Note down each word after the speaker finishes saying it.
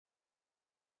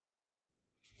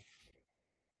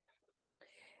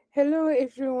Hello,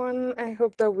 everyone. I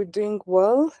hope that we're doing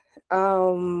well.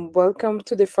 Welcome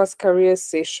to the first career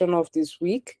session of this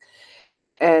week.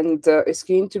 And it's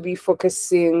going to be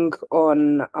focusing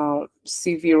on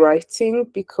CV writing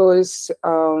because,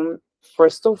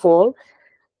 first of all,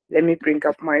 let me bring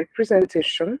up my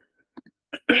presentation.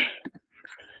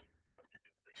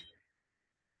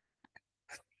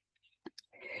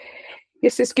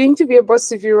 Yes, it's going to be about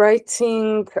CV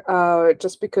writing,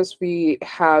 just because we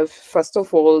have, first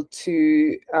of all,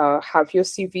 to have your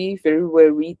CV very well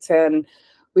written.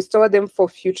 We store them for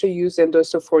future use and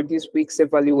also for this week's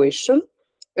evaluation.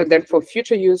 And then for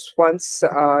future use, once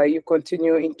you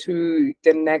continue into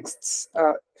the next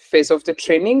phase of the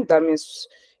training, that means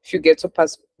if you get to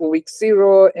pass week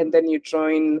 0 and then you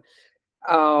join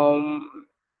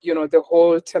the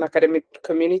whole 10 academic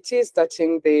community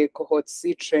starting the Cohort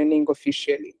C training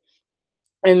officially.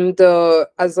 And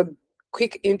as a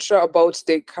quick intro about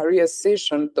the career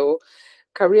session, though,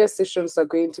 career sessions are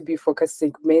going to be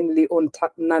focusing mainly on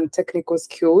non-technical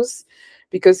skills,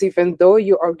 because even though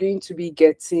you are going to be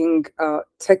getting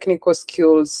technical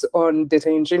skills on data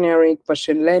engineering,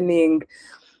 machine learning,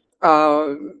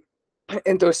 um,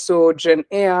 and also Gen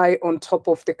AI on top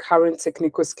of the current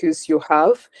technical skills you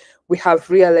have, we have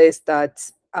realized that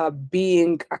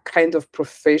being a kind of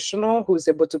professional who's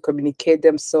able to communicate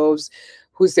themselves,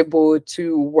 who's able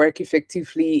to work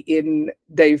effectively in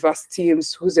diverse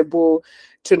teams, who's able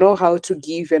to know how to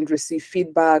give and receive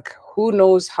feedback, who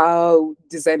knows how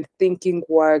design thinking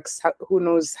works, who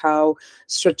knows how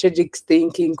strategic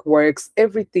thinking works,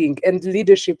 everything, and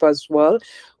leadership as well.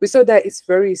 We saw that it's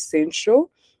very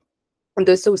essential, and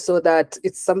also so that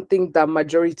it's something that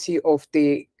majority of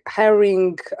the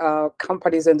hiring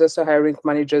companies and also hiring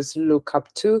managers look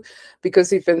up to,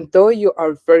 because even though you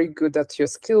are very good at your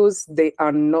skills, they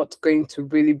are not going to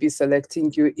really be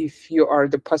selecting you if you are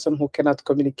the person who cannot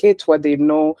communicate what they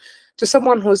know to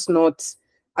someone who's not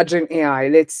a Gen AI,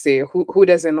 let's say, who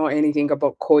doesn't know anything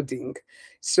about coding.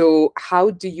 So how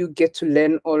do you get to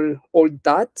learn all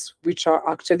that, which are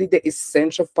actually the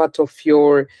essential part of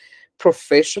your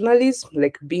professionalism,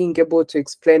 like being able to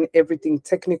explain everything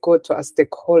technical to a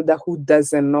stakeholder who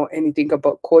doesn't know anything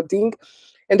about coding,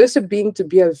 and also being to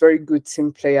be a very good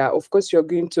team player. Of course, you're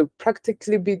going to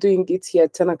practically be doing it here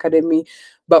at 10 Academy,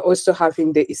 but also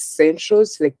having the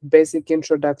essentials like basic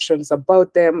introductions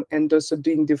about them and also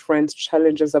doing different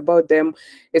challenges about them.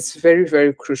 It's very,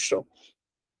 very crucial.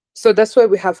 So that's why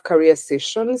we have career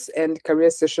sessions, and career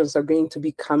sessions are going to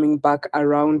be coming back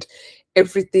around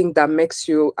everything that makes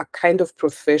you a kind of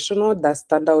professional that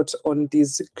stand out on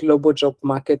this global job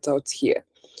market out here.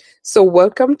 So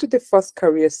welcome to the first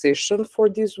career session for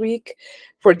this week.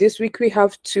 For this week, we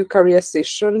have 2 career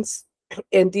sessions,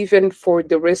 and even for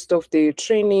the rest of the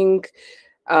training,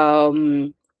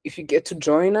 um, if you get to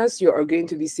join us, you are going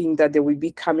to be seeing that they will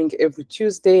be coming every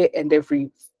Tuesday and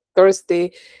every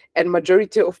Thursday, and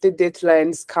majority of the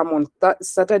deadlines come on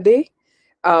Saturday.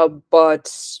 But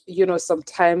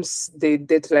sometimes the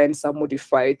deadlines are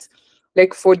modified.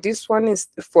 Like for this one is,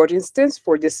 for instance,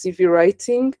 for the CV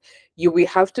writing, you will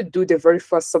have to do the very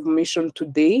first submission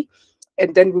today,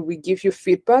 and then we will give you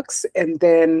feedbacks, and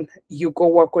then you go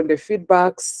work on the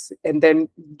feedbacks and then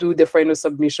do the final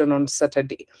submission on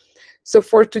Saturday. So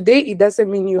for today, it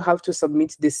doesn't mean you have to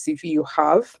submit the CV you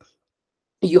have.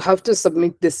 You have to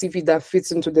submit the CV that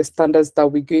fits into the standards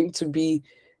that we're going to be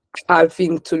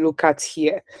having to look at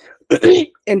here.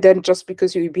 And then just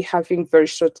because you'll be having very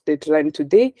short deadline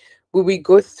today, we will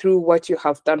go through what you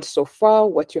have done so far,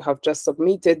 what you have just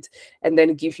submitted, and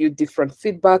then give you different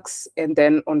feedbacks. And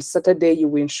then on Saturday, you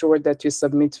will ensure that you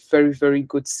submit very, very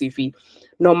good CV.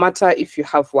 No matter if you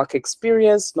have work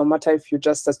experience, no matter if you're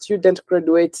just a student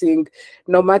graduating,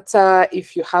 no matter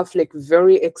if you have like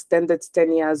very extended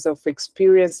 10 years of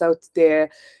experience out there,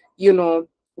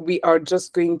 we are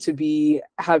just going to be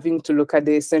having to look at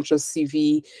the essential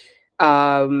CV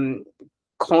um,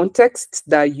 context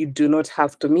that you do not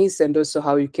have to miss, and also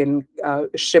how you can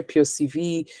shape your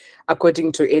CV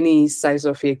according to any size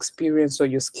of your experience or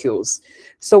your skills.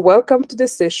 So welcome to the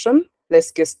session.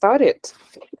 Let's get started.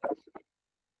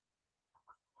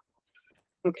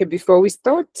 Okay, before we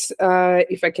start,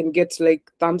 if I can get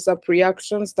like thumbs up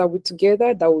reactions that we're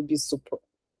together, that would be super.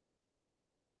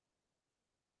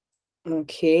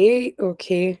 Okay,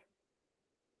 okay.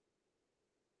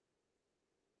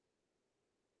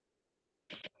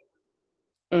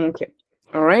 Okay.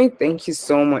 All right. Thank you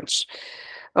so much.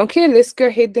 Okay, let's go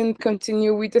ahead and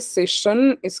continue with the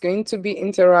session. It's going to be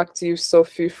interactive, so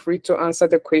feel free to answer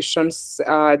the questions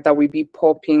that will be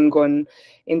popping on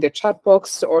in the chat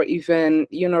box, or even,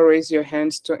 raise your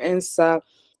hands to answer.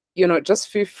 just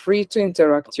feel free to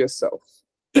interact yourself.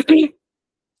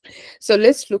 So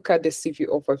let's look at the CV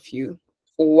overview.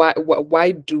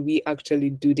 Why do we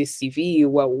actually do the CV?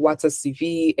 Well, what's a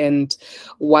CV and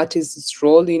what is its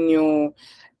role in your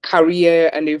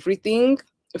career and everything?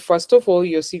 First of all,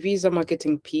 your CV is a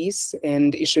marketing piece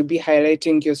and it should be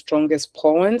highlighting your strongest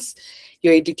points,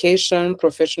 your education,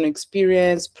 professional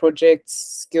experience, projects,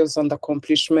 skills, and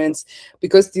accomplishments,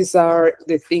 because these are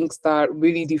the things that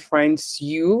really defines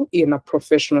you in a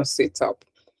professional setup.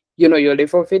 Your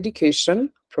level of education,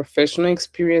 professional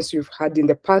experience you've had in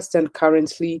the past and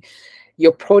currently,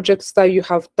 your projects that you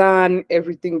have done,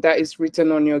 everything that is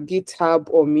written on your GitHub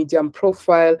or Medium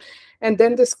profile, and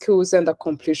then the skills and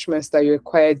accomplishments that you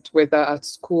acquired, whether at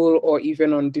school or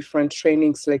even on different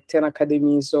trainings like 10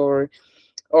 academies or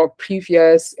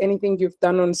previous, anything you've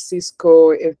done on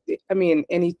Cisco,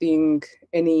 anything,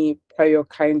 any prior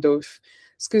kind of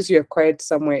skills you acquired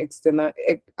somewhere external,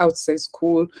 outside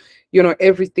school,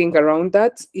 everything around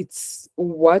that, it's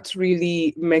what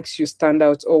really makes you stand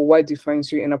out or what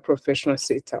defines you in a professional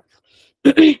setup.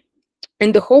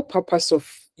 And the whole purpose of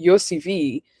your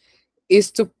CV is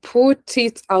to put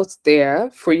it out there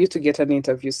for you to get an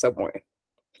interview somewhere.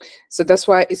 So that's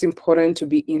why it's important to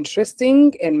be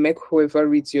interesting and make whoever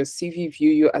reads your CV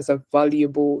view you as a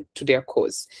valuable to their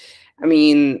cause. I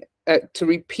mean, to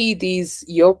repeat these,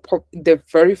 the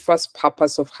very first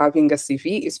purpose of having a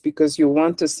CV is because you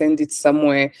want to send it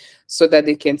somewhere so that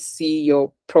they can see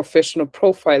your professional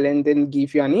profile and then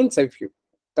give you an interview.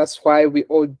 That's why we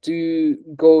all do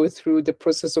go through the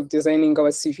process of designing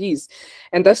our CVs.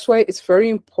 And that's why it's very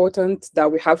important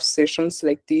that we have sessions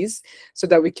like these so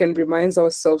that we can remind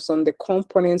ourselves on the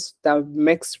components that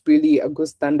makes really a good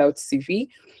standout CV.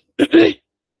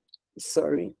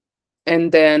 Sorry.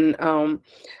 And then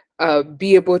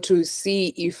be able to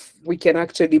see if we can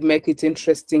actually make it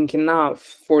interesting enough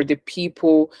for the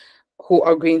people who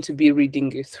are going to be reading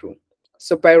it through.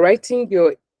 So by writing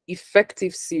your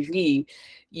effective CV,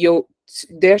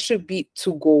 there should be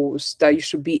two goals that you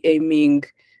should be aiming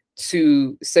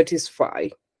to satisfy.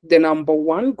 The number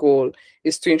one goal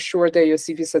is to ensure that your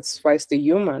CV satisfies the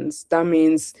humans. That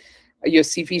means your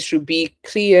CV should be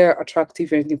clear,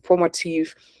 attractive, and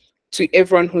informative to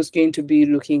everyone who's going to be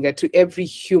looking at, to every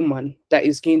human that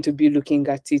is going to be looking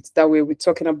at it. That way, we're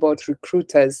talking about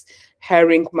recruiters,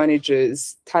 hiring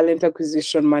managers, talent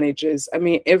acquisition managers. I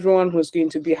mean, everyone who's going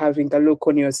to be having a look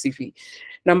on your CV.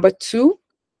 Number two,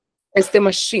 it's the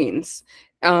machines.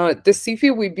 The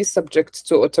CV will be subject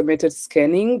to automated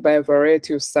scanning by a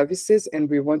variety of services, and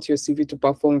we want your CV to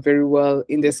perform very well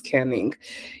in the scanning.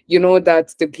 You know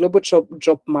that the global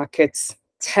job markets,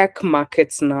 tech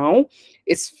markets now,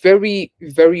 it's very,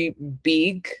 very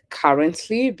big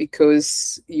currently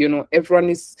because,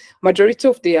 majority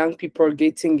of the young people are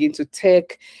getting into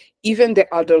tech. Even the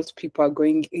adult people are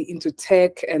going into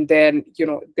tech. And then,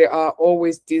 there are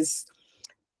always these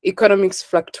economics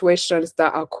fluctuations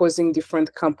that are causing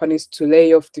different companies to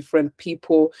lay off different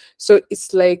people. So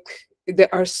it's like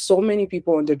there are so many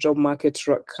people on the job market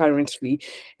currently.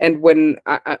 And when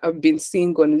I've been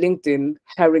seeing on LinkedIn,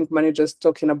 hiring managers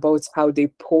talking about how they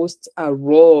post a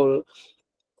role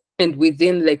and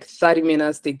within like 30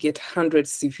 minutes they get 100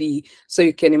 CV. So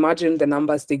you can imagine the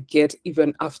numbers they get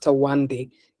even after one day.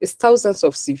 It's thousands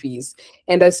of CVs.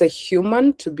 And as a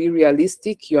human, to be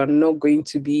realistic, you are not going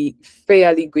to be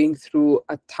fairly going through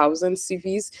 1,000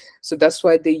 CVs. So that's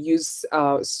why they use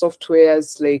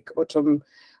softwares like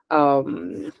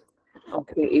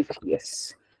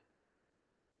ATS.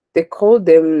 They call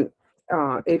them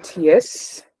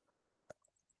ATS.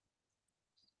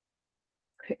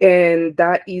 And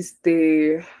that is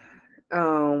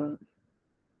um,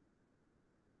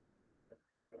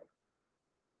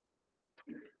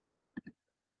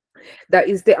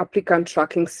 the applicant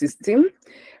tracking system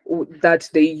that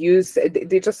they use.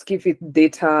 They just give it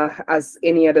data as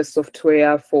any other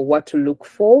software for what to look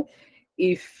for.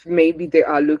 If maybe they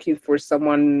are looking for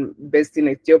someone based in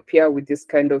Ethiopia with this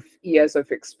kind of years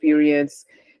of experience,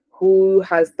 who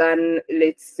has done,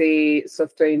 let's say,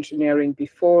 software engineering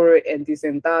before and this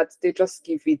and that, they just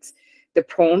give it the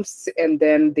prompts and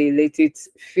then they let it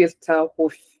filter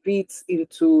who fits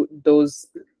into those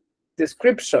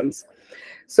descriptions.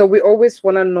 So we always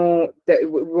want to know that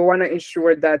we want to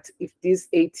ensure that if this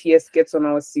ATS gets on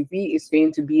our CV, it's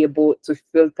going to be able to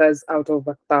filter us out of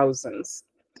thousands.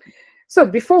 So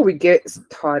before we get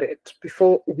started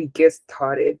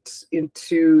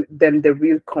into then the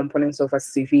real components of a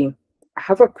CV, I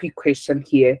have a quick question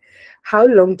here. How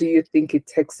long do you think it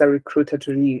takes a recruiter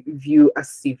to review a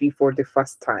CV for the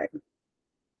first time?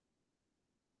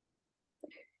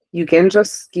 You can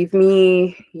just give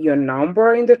me your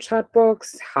number in the chat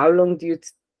box. How long do you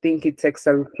think it takes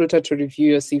a recruiter to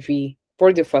review your CV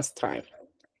for the first time?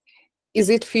 Is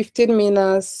it 15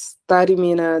 minutes, 30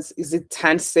 minutes? Is it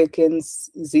 10 seconds?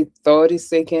 Is it 30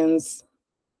 seconds?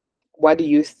 What do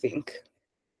you think?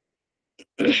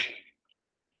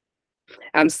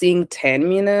 I'm seeing 10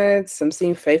 minutes. I'm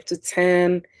seeing 5 to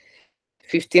 10,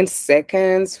 15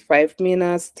 seconds, 5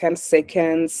 minutes, 10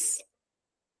 seconds,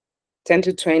 10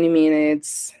 to 20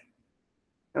 minutes.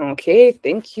 Okay,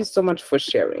 thank you so much for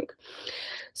sharing.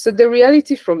 So the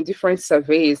reality from different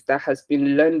surveys that has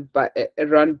been run by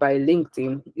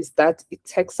LinkedIn is that it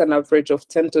takes an average of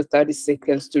 10 to 30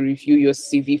 seconds to review your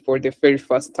CV for the very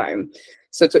first time.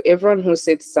 So to everyone who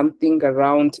said something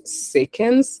around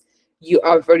seconds, you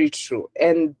are very true.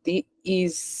 And this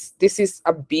is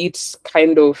a bit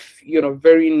kind of,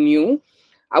 very new.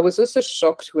 I was also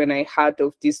shocked when I heard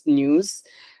of this news,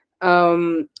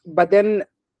 but then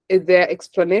their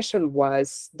explanation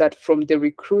was that from the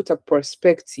recruiter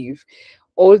perspective,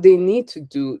 all they need to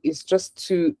do is just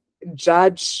to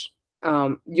judge,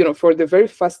 for the very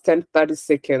first 10, 30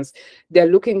 seconds,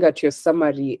 they're looking at your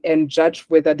summary and judge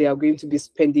whether they are going to be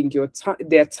spending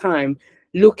their time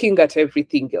looking at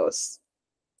everything else,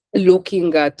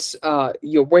 looking at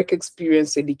your work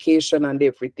experience, education, and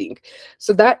everything.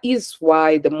 So that is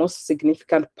why the most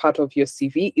significant part of your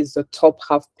CV is the top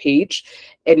half page,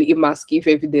 and it must give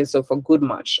evidence of a good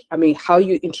match. I mean, how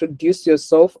you introduce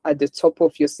yourself at the top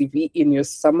of your CV in your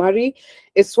summary,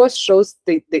 it's what shows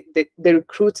the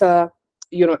recruiter,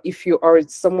 if you are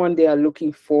someone they are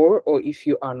looking for or if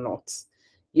you are not.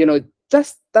 You know,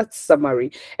 just that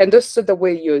summary. And also the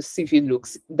way your CV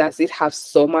looks. Does it have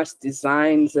so much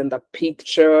designs and a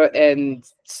picture and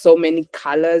so many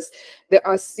colors? There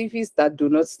are CVs that do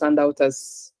not stand out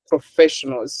as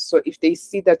professionals. So if they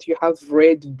see that you have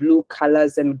red, blue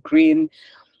colors and green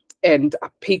and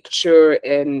a picture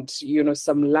and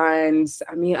some lines,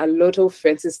 I mean a lot of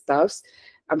fancy stuffs,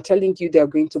 I'm telling you they're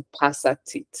going to pass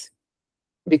at it,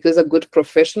 because a good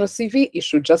professional CV, it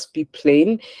should just be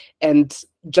plain and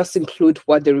just include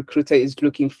what the recruiter is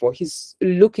looking for. He's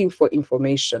looking for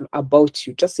information about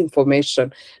you, just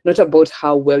information, not about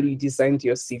how well you designed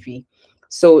your CV.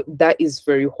 So that is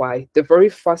very why the very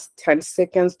first 10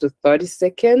 seconds to 30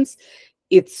 seconds,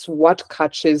 it's what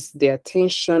catches their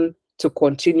attention to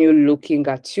continue looking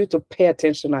at you, to pay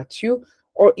attention at you,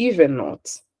 or even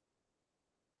not.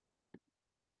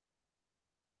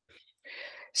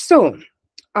 So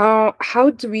how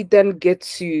do we then get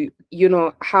to,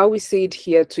 how we say it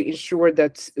here to ensure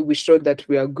that we show that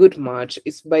we are good match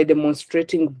is by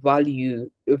demonstrating value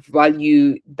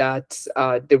that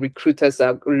the recruiters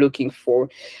are looking for,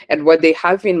 and what they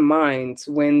have in mind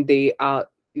when they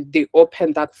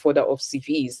open that folder of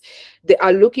CVs. They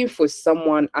are looking for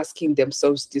someone asking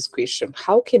themselves this question: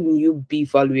 how can you be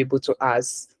valuable to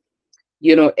us?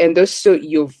 And also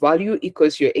your value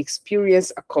equals your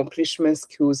experience, accomplishment,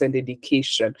 skills, and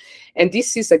dedication. And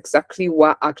this is exactly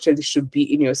what actually should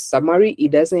be in your summary.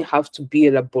 It doesn't have to be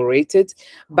elaborated,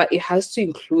 but it has to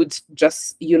include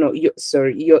just, your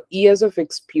years of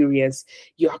experience,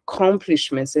 your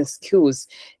accomplishments and skills,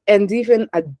 and even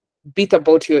a bit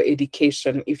about your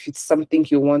education, if it's something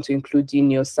you want to include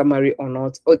in your summary or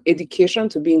not. Or education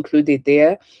to be included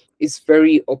there is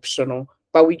very optional,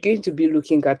 but we're going to be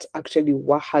looking at actually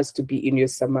what has to be in your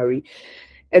summary.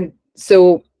 And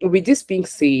so, with this being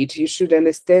said, you should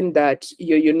understand that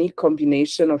your unique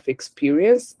combination of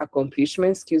experience,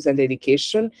 accomplishment, skills, and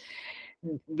dedication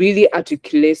really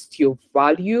articulates your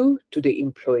value to the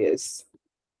employers.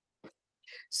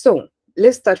 So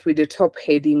let's start with the top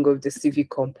heading of the CV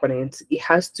component. It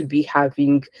has to be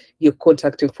having your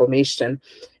contact information,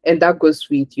 and that goes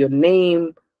with your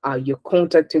name, your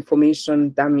contact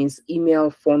information. That means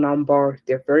email, phone number,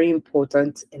 they're very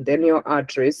important, and then your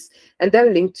address, and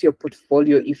then link to your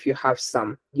portfolio if you have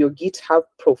some, your GitHub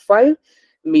profile,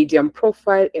 Medium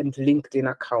profile, and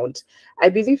LinkedIn account. I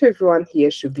believe everyone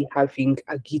here should be having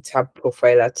a GitHub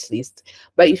profile at least.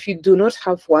 But if you do not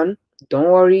have one, don't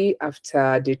worry.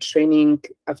 After the training,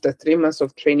 after 3 months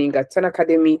of training at Ten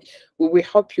Academy, we will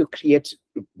help you create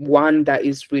one that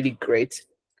is really great.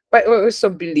 But I also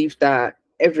believe that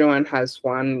everyone has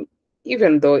one,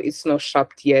 even though it's not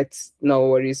shopped yet, no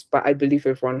worries. But I believe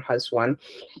everyone has one.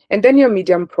 And then your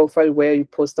Medium profile, where you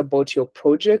post about your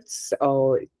projects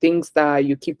or things that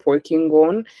you keep working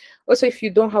on. Also, if you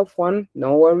don't have one,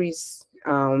 no worries.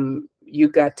 You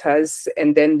got us.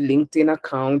 And then LinkedIn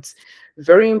accounts,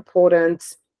 very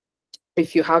important.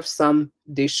 If you have some,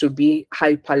 they should be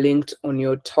hyperlinked on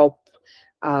your top,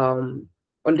 on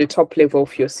the top level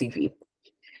of your CV.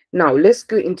 Now, let's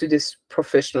go into this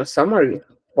professional summary.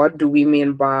 What do we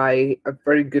mean by a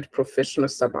very good professional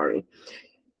summary?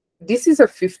 This is a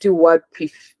 50-word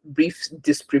brief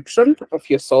description of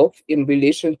yourself in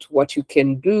relation to what you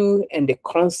can do and the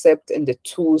concept and the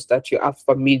tools that you are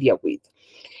familiar with.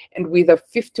 And with a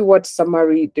 50-word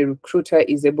summary, the recruiter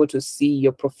is able to see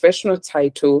your professional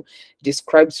title,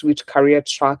 describes which career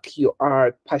track you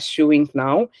are pursuing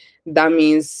now. That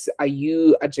means, are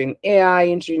you a Gen AI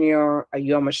engineer? Are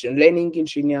you a machine learning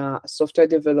engineer, a software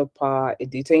developer, a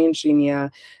data engineer?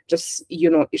 Just,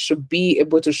 it should be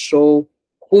able to show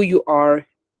who you are.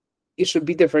 It should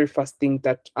be the very first thing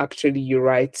that actually you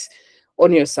write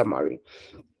on your summary.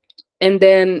 And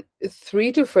then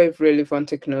 3 to 5 relevant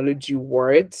technology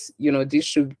words. This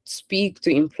should speak to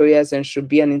employers and should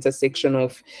be an intersection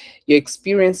of your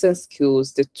experience and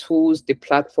skills, the tools, the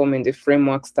platform, and the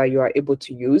frameworks that you are able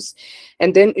to use.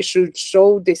 And then it should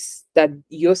show this that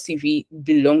your CV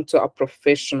belong to a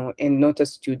professional and not a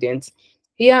student.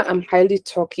 Here, I'm highly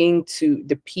talking to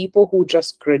the people who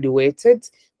just graduated,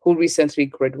 who recently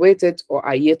graduated or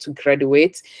are yet to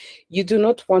graduate. You do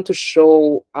not want to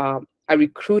show a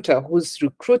recruiter who's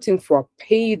recruiting for a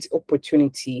paid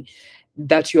opportunity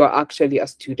that you are actually a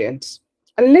student,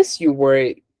 unless you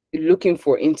were looking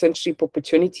for internship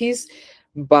opportunities.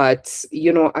 But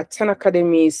at an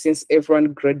academy, since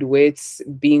everyone graduates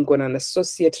being on an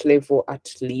associate level at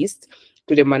least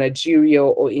to the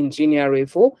managerial or engineer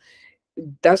level,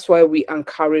 that's why we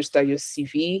encourage that your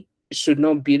CV should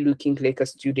not be looking like a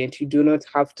student. You do not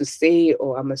have to say,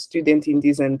 oh, I'm a student in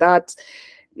this and that.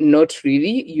 Not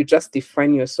really. You just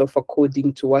define yourself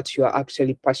according to what you are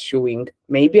actually pursuing.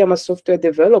 Maybe I'm a software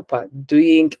developer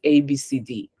doing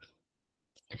ABCD.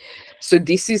 So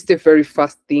this is the very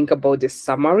first thing about the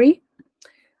summary.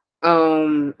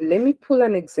 Let me pull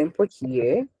an example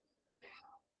here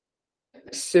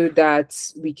so that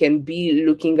we can be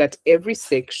looking at every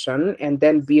section and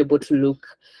then be able to look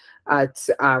at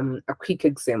a quick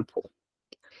example.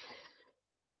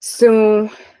 So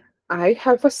I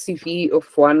have a CV of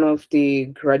one of the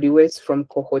graduates from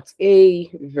Cohort A,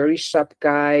 very sharp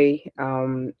guy.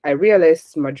 I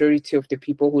realized majority of the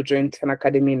people who joined an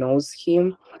academy knows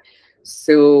him.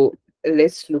 So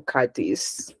let's look at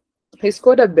this. He's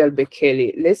called Abel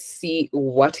Bekele. Let's see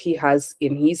what he has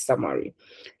in his summary.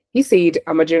 He said,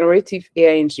 I'm a generative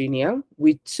AI engineer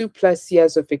with 2+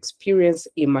 years of experience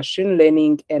in machine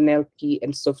learning, NLP,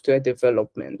 and software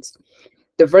development.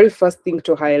 The very first thing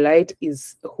to highlight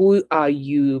is who are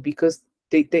you? Because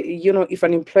if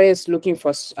an employer is looking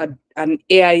for an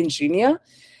AI engineer,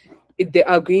 they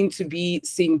are going to be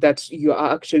seeing that you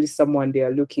are actually someone they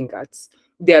are looking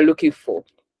for.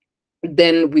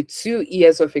 Then with 2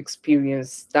 years of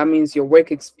experience, that means your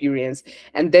work experience,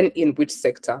 and then in which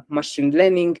sector? Machine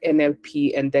learning,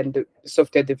 NLP, and then the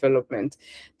software development.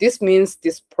 This means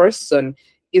this person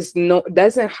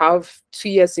doesn't have 2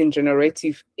 years in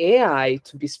generative AI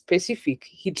to be specific.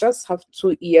 He just have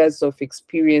 2 years of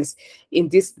experience in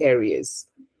these areas: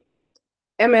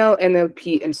 ML,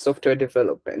 NLP, and software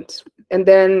development. And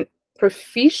then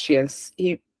proficiency,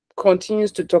 he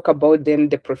continues to talk about then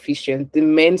the proficient, the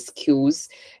main skills,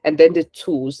 and then the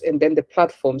tools, and then the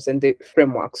platforms and the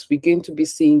frameworks. We're going to be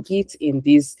seeing it in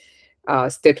this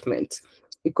statement.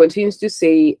 He continues to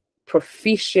say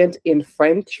proficient in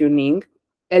fine-tuning,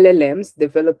 LLMs,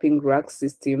 developing RAG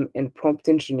system, and prompt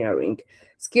engineering.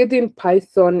 Skilled in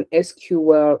Python,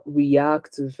 SQL,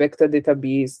 React, vector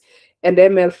database, and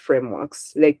ML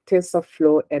frameworks like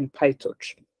TensorFlow and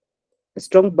PyTorch. A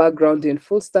strong background in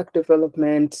full stack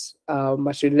development,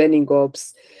 machine learning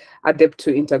ops, adept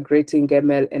to integrating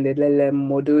ML and LLM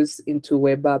models into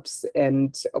web apps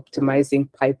and optimizing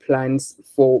pipelines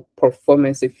for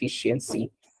performance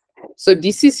efficiency. So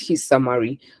this is his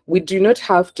summary. We do not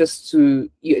have just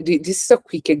to, this is a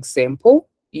quick example.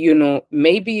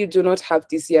 Maybe you do not have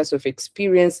these years of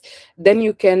experience, then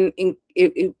you can,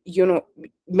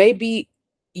 maybe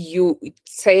you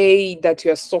say that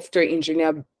you're a software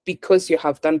engineer because you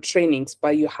have done trainings,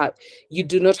 but you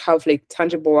do not have like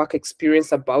tangible work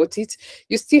experience about it.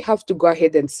 You still have to go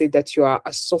ahead and say that you are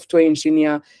a software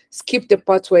engineer, skip the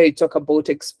part where you talk about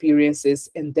experiences,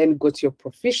 and then go to your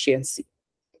proficiency.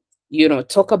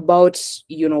 Talk about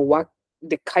what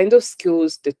the kind of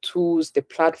skills, the tools, the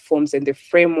platforms, and the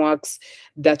frameworks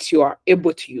that you are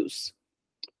able to use.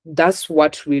 That's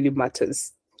what really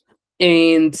matters.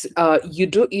 And you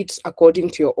do it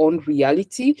according to your own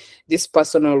reality. This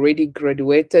person already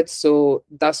graduated, so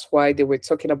that's why they were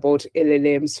talking about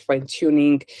LLMs,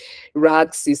 fine-tuning,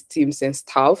 RAG systems and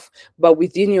stuff. But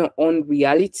within your own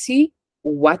reality,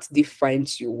 what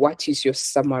defines you? What is your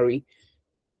summary?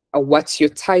 What's your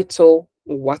title?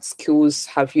 What skills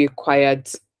have you acquired?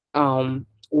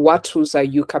 What tools are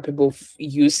you capable of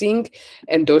using?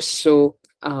 And also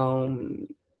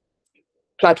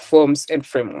platforms and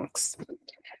frameworks.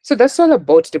 So that's all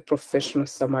about the professional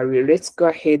summary. Let's go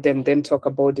ahead and then talk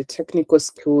about the technical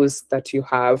skills that you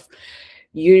have.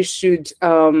 You should,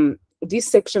 this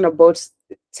section about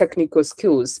technical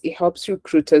skills, it helps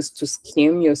recruiters to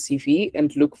skim your CV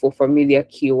and look for familiar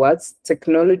keywords,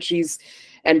 technologies,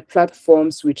 and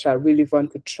platforms which are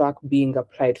relevant to track being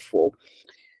applied for.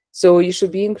 So you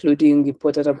should be including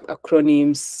important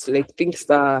acronyms, like things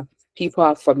that people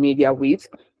are familiar with.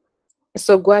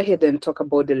 So go ahead and talk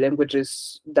about the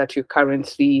languages that you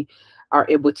currently are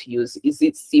able to use. Is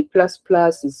it C++?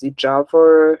 Is it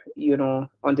Java?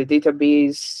 On the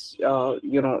database, are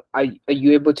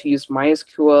you able to use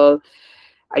MySQL?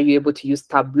 Are you able to use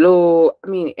Tableau? I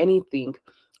mean, anything.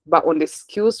 But on the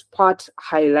skills part,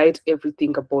 highlight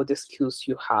everything about the skills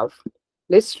you have.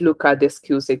 Let's look at the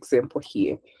skills example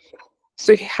here.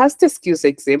 So he has the skills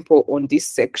example on this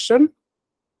section.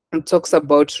 It talks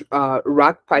about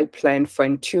rack pipeline,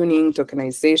 fine-tuning,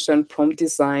 tokenization, prompt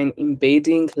design,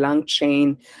 embedding,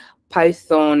 LangChain,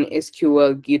 Python,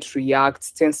 SQL, Git, React,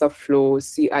 TensorFlow,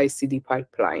 CI/CD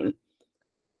pipeline.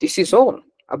 This is all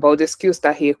about the skills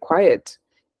that he acquired.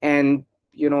 And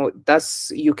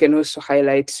that's, you can also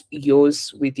highlight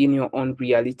yours within your own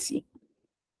reality.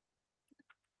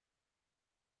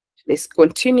 Let's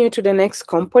continue to the next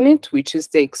component, which is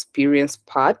the experience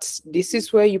part. This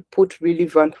is where you put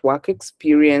relevant work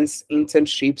experience,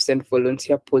 internships, and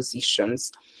volunteer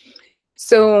positions.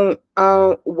 So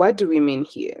what do we mean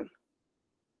here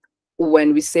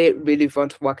when we say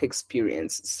relevant work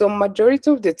experience? So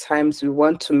majority of the times we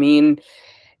want to mean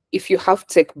if you have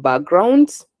tech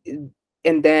background,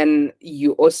 and then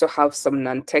you also have some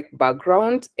non-tech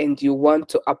background, and you want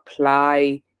to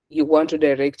apply, you want to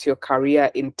direct your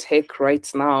career in tech right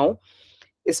now,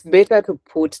 it's better to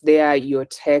put there your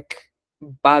tech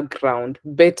background.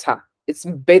 Better. It's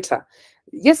better.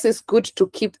 Yes, it's good to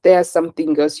keep there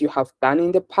something else you have done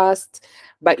in the past,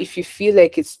 but if you feel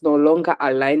like it's no longer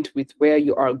aligned with where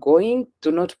you are going,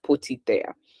 do not put it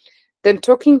there. Then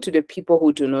talking to the people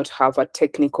who do not have a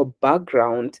technical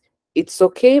background, it's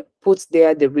okay, put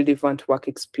there the relevant work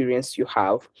experience you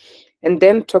have. And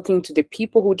then talking to the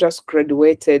people who just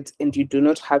graduated and you do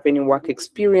not have any work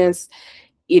experience,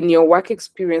 in your work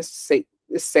experience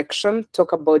section,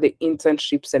 talk about the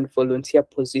internships and volunteer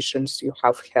positions you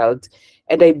have held.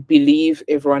 And I believe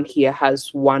everyone here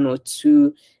has one or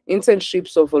two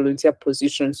internships or volunteer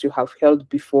positions you have held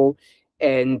before,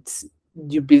 and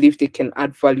you believe they can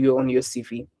add value on your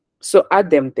CV. So add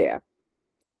them there.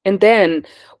 And then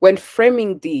when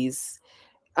framing these,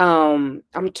 I'm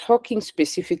talking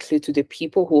specifically to the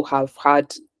people who have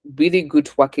had really good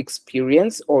work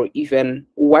experience, or even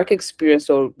work experience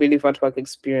or relevant work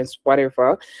experience,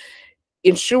 whatever.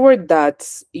 Ensure that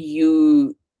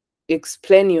you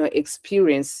explain your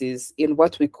experiences in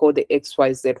what we call the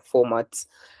XYZ format,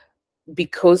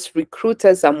 because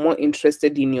recruiters are more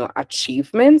interested in your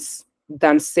achievements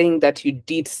than saying that you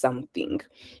did something.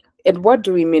 And what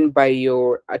do we mean by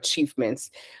your achievements?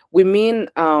 We mean,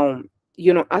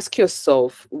 ask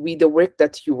yourself, with the work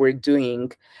that you were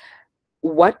doing,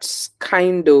 what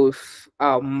kind of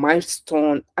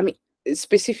milestone, I mean,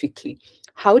 specifically,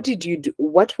 how did you do,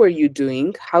 what were you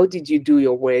doing? How did you do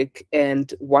your work?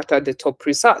 And what are the top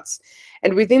results?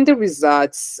 And within the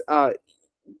results,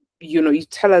 you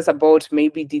tell us about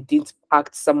maybe did it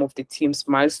impact some of the team's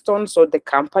milestones or the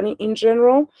company in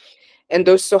general, and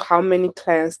also how many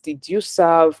clients did you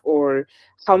serve, or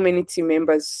how many team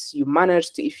members you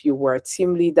managed if you were a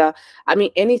team leader. I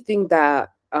mean, anything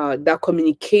that that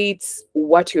communicates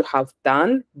what you have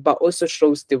done but also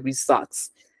shows the results.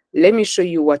 Let me show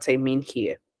you what I mean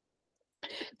here.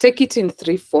 Take it in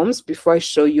three forms before I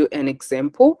show you an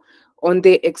example. On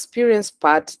the experience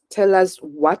part, tell us,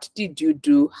 what did you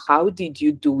do? How did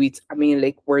you do it? I mean,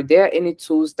 like, were there any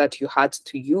tools that you had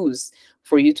to use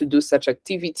for you to do such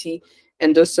activity?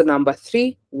 And also number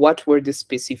three, what were the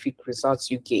specific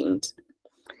results you gained?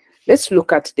 Let's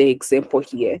look at the example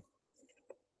here.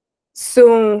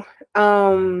 So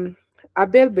Abel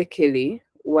Bekele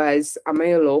was a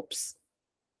male ops.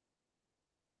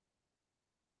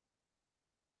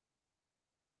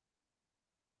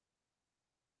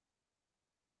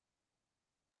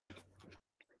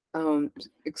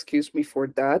 Excuse me for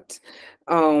that.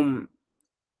 Abel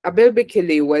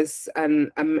Bekele was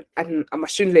a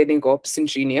machine learning ops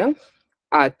engineer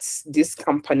at this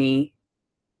company,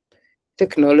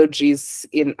 Technologies,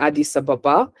 in Addis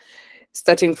Ababa,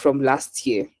 starting from last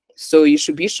year. So you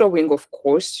should be showing, of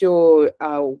course, your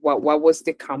what was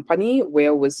the company,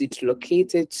 where was it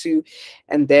located to,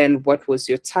 and then what was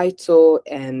your title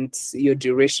and your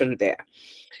duration there.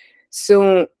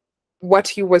 So what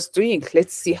he was doing,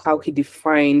 let's see how he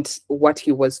defined what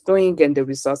he was doing and the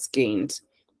results gained.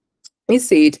 He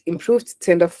said improved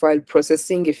tender file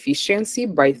processing efficiency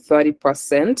by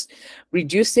 30%,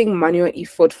 reducing manual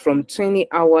effort from 20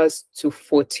 hours to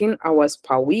 14 hours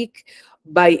per week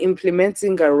by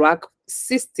implementing a rack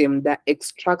system that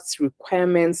extracts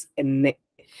requirements and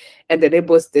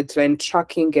enables deadline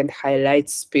tracking and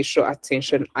highlights special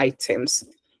attention items.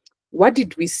 What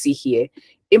did we see here?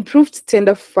 Improved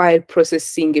tender file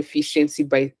processing efficiency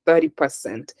by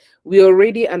 30%. We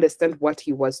already understand what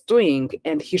he was doing,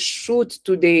 and he should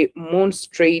today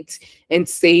demonstrate and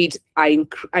said, I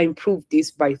improved this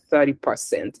by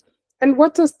 30%. And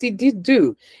what else did he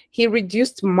do? He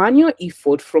reduced manual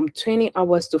effort from 20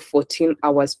 hours to 14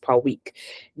 hours per week.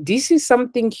 This is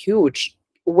something huge.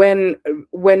 When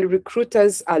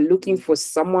recruiters are looking for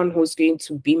someone who's going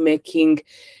to be making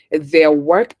their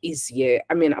work easier,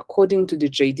 I mean, according to the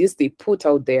JDs they put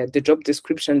out there, the job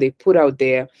description they put out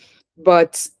there,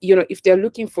 but if they're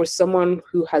looking for someone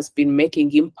who has been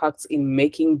making impacts in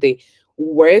making the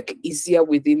work easier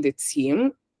within the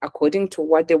team, according to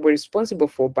what they were responsible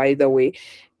for, by the way,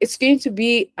 it's going to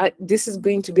be this is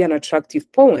going to be an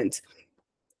attractive point.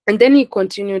 And then he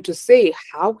continued to say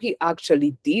how he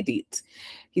actually did it.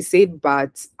 He said,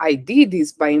 but I did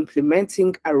this by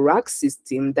implementing a rack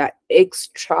system that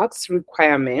extracts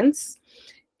requirements,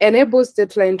 enables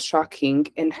deadline tracking,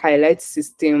 and highlights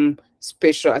system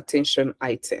special attention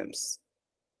items.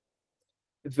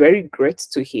 Very great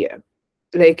to hear.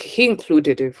 Like, he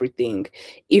included everything.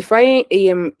 If I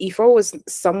was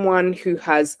someone who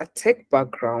has a tech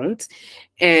background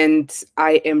and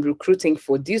I am recruiting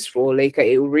for this role, like,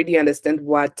 I already understand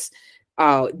what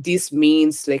this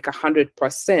means, like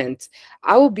 100%.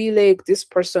 I will be like, this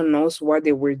person knows what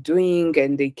they were doing,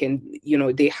 and they can,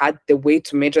 they had the way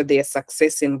to measure their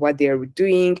success in what they are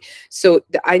doing. So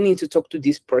I need to talk to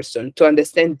this person to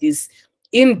understand this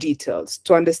in details,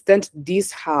 to understand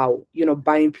this how,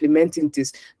 by implementing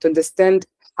this, to understand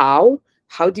how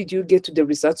did you get to the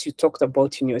results you talked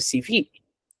about in your CV.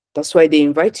 That's why they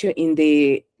invite you in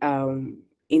the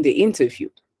interview.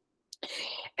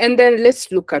 And then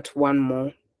let's look at one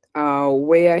more,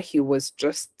 where he was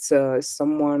just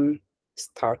someone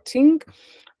starting.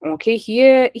 Okay,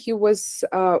 here he was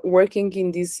working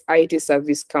in this IT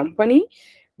service company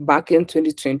back in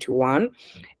 2021,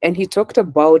 and he talked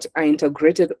about an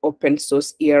integrated open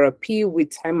source ERP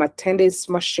with time attendance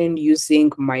machine using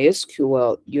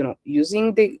MySQL,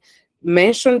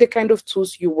 mention the kind of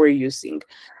tools you were using.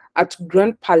 At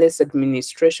Grand Palace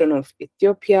Administration of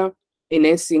Ethiopia,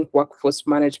 enhancing workforce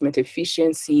management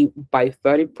efficiency by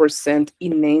 30%,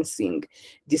 enhancing.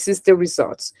 This is the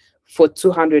results for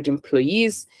 200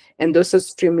 employees, and also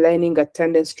streamlining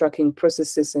attendance tracking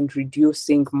processes and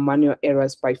reducing manual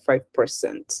errors by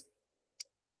 5%.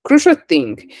 Crucial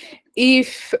thing,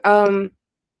 if, okay,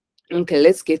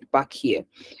 let's get back here.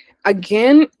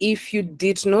 Again, if you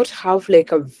did not have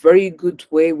like a very good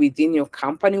way within your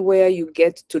company where you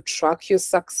get to track your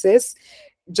success,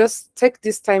 just take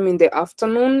this time in the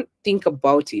afternoon, think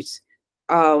about it.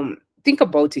 Think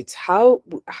about it. How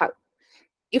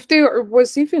if there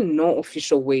was even no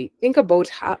official way, think about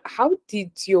how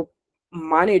did your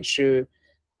manager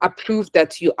approve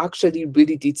that you actually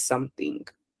really did something?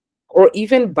 Or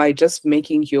even by just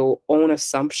making your own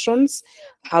assumptions,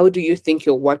 how do you think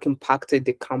your work impacted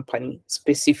the company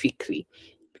specifically?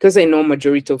 Because I know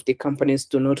majority of the companies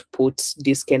do not put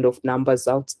these kind of numbers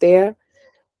out there.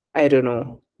 I don't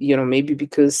know, maybe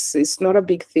because it's not a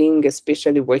big thing,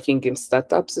 especially working in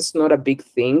startups. It's not a big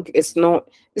thing. It's not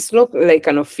like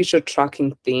an official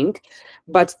tracking thing,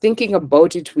 but thinking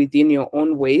about it within your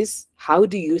own ways, how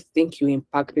do you think you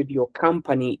impacted your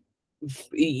company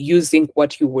using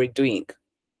what you were doing,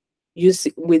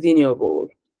 within your role?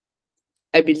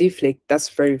 I believe like that's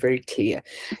very, very clear.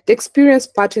 The experience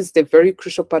part is the very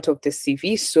crucial part of the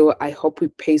CV. So I hope we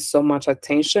pay so much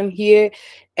attention here.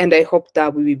 And I hope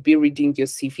that we will be reading your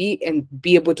CV and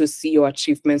be able to see your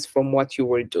achievements from what you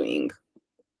were doing.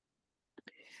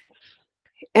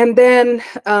 And then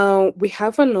we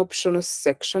have an optional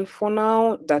section for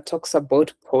now that talks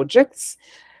about projects.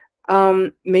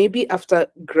 Maybe after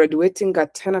graduating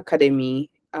at 10 Academy,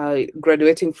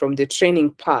 graduating from the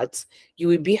training part, you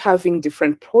will be having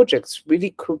different projects,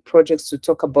 really cool projects to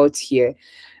talk about here.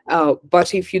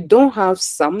 But if you don't have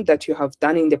some that you have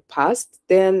done in the past,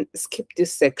 then skip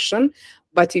this section.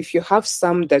 But if you have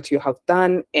some that you have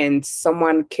done and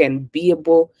someone can be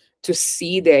able to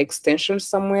see the extension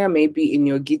somewhere, maybe in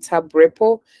your GitHub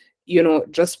repo,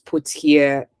 just put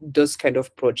here those kind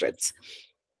of projects.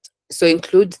 So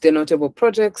include the notable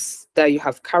projects that you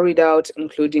have carried out,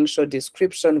 including short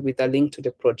description with a link to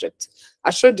the project.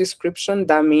 A short description,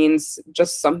 that means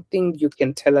just something you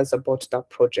can tell us about that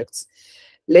project.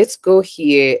 Let's go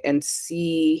here and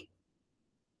see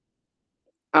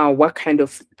what kind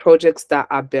of projects that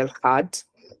Abel had.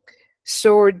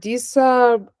 So these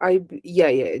are,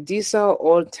 these are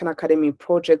all 10 Academy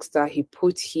projects that he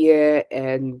put here,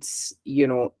 and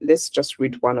let's just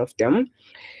read one of them.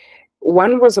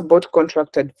 One was about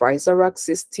contract advisor rack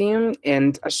system,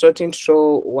 and a short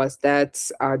intro was that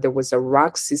there was a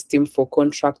rack system for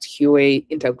contract QA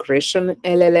integration,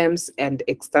 LLMs, and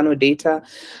external data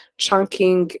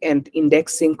chunking and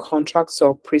indexing contracts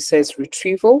or precise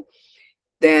retrieval.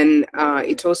 Then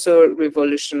it also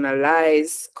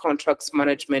revolutionized contracts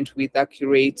management with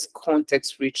accurate,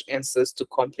 context-rich answers to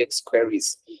complex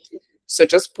queries. So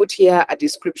just put here a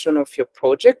description of your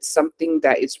project, something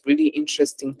that is really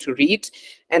interesting to read,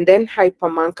 and then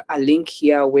hypermark a link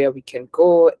here where we can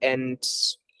go and,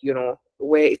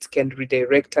 where it can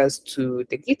redirect us to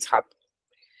the GitHub.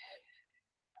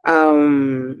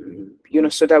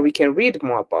 So that we can read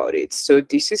more about it. So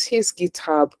this is his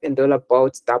GitHub and all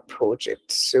about that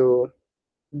project. So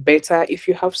better if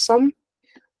you have some,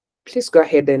 please go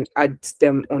ahead and add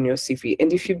them on your CV.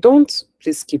 And if you don't,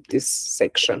 please skip this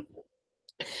section.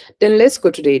 Then let's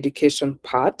go to the education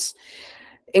part.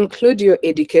 Include your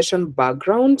education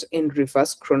background in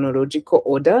reverse chronological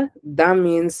order. That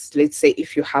means, let's say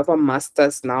if you have a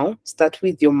master's now, start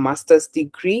with your master's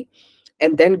degree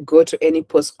and then go to any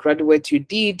postgraduate you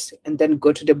did, and then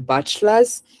go to the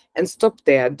bachelor's and stop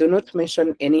there. Do not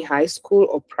mention any high school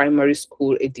or primary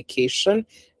school education.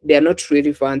 They are not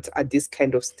relevant at this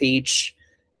kind of stage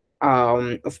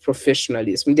of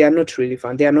professionalism. They are not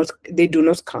relevant. They do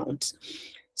not count.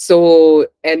 So,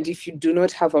 and if you do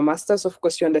not have a master's, of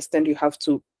course, you understand you have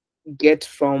to get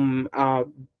from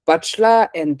bachelor,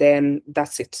 and then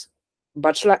that's it.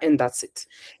 Bachelor, and that's it.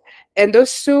 And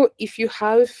also, if you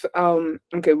have,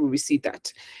 okay, we will see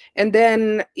that. And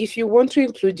then if you want to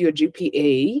include your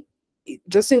GPA,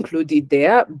 just include it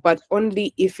there, but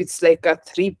only if it's like a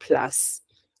 3+.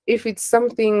 If it's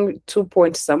something 2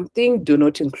 point something, do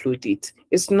not include it.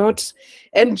 It's not,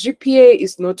 and GPA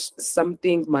is not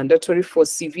something mandatory for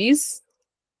CVs.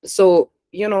 So,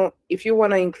 if you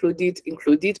want to include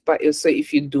it, but also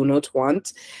if you do not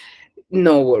want,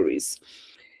 no worries.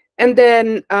 And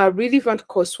then relevant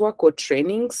coursework or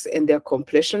trainings and their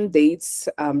completion dates,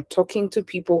 talking to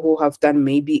people who have done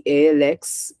maybe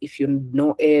ALX, if you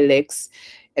know ALX,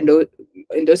 and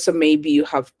also maybe you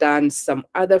have done some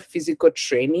other physical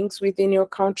trainings within your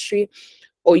country,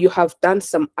 or you have done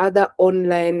some other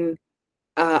online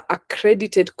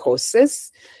accredited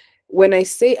courses. When I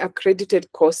say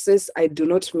accredited courses, I do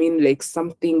not mean like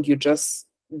something you just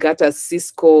got a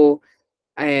Cisco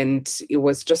and it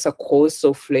was just a course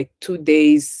of like 2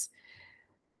 days.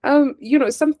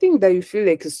 Something that you feel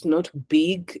like is not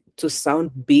big to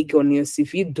sound big on your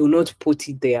CV, do not put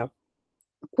it there.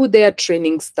 Put there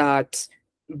trainings that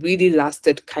really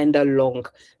lasted kind of long,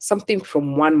 something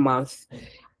from 1 month.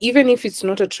 Even if it's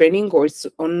not a training or it's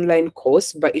an online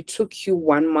course, but it took you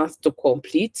 1 month to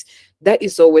complete, that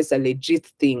is always a legit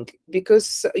thing,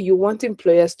 because you want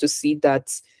employers to see that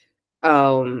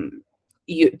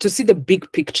to see the big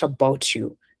picture about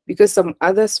you, because some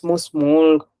other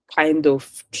small kind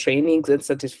of trainings and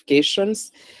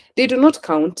certifications, they do not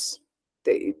count.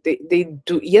 They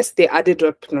do, yes, they added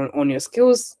up on your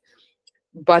skills,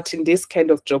 but in this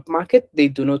kind of job market, they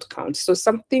do not count. So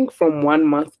something from 1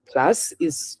 month plus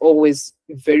is always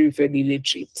very, very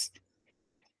legit.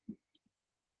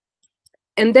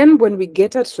 And then when we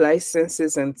get at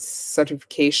licenses and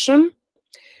certification,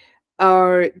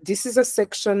 this is a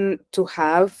section to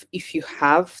have if you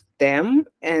have them,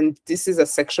 and this is a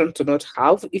section to not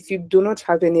have if you do not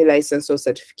have any license or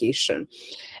certification.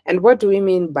 And what do we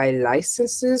mean by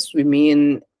licenses? We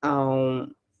mean,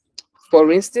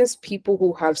 for instance, people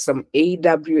who have some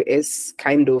AWS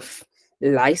kind of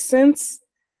license.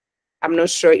 I'm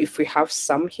not sure if we have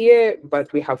some here,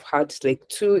 but we have had like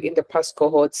 2 in the past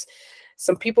cohorts.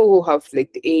 Some people who have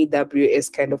like the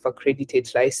AWS kind of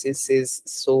accredited licenses.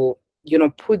 So,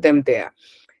 put them there.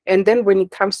 And then when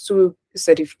it comes to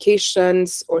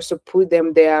certifications, also put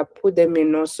them there, put them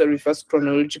in also reverse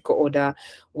chronological order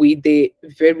with the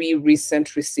very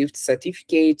recent received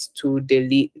certificate to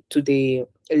the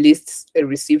list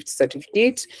received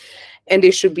certificate. And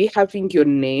they should be having your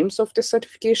names of the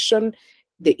certification,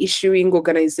 the issuing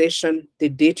organization, the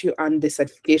date you earned the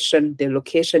certification, the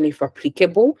location if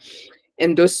applicable,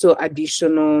 and also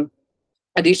additional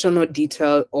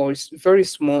detail or very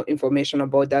small information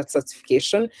about that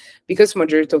certification, because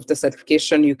majority of the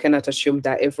certification you cannot assume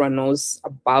that everyone knows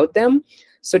about them.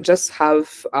 So just have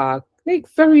like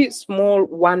very small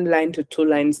 1 line to 2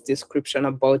 lines description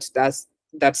about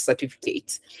that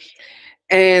certificate.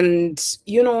 And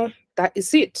that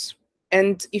is it.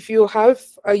 And if you have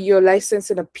your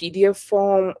license in a PDF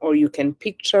form, or you can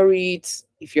picture it,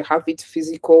 if you have it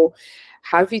physical,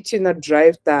 have it in a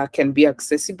drive that can be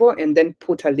accessible, and then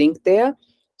put a link there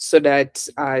so that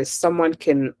someone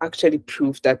can actually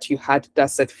prove that you had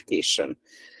that certification.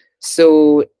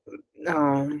 So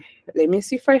let me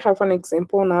see if I have an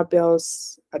example on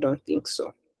Abel's. I don't think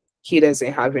so. He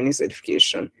doesn't have any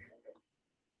certification.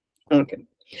 Okay.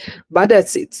 But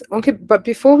that's it. Okay, but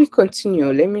before we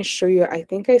continue, let me show you. I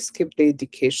think I skipped the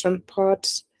education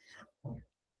part.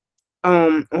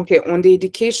 Okay, on the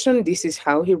education, this is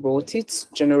how he wrote it: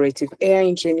 generative AI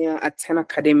engineer at 10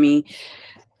 Academy.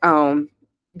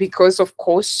 Because of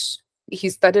course he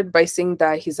started by saying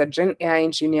that he's a Gen AI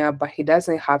engineer, but he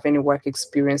doesn't have any work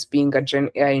experience being a Gen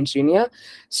AI engineer.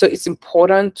 So it's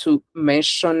important to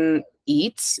mention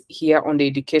it here on the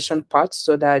education part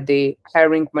so that the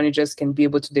hiring managers can be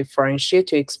able to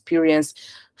differentiate your experience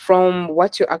from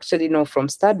what you actually know from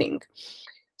studying.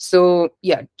 So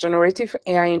yeah, generative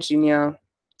AI engineer,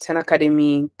 10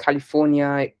 Academy,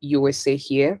 California, USA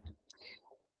here.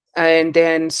 And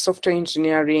then software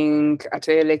engineering at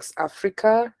ALX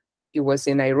Africa, he was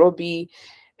in Nairobi.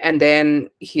 And then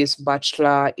his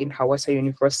bachelor in Hawassa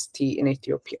University in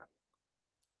Ethiopia.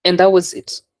 And that was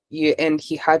it. Yeah, and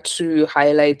he had to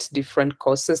highlight different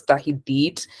courses that he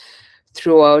did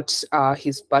throughout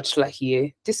his bachelor here.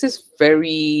 This is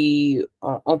very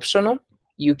optional.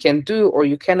 You can do or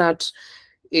you cannot.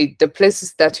 The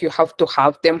places that you have to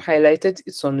have them highlighted,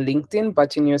 it's on LinkedIn,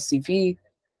 but in your CV,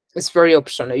 it's very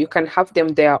optional. You can have them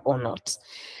there or not.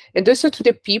 And also to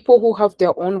the people who have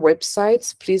their own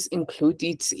websites, please include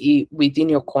it within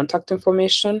your contact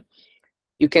information.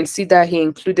 You can see that he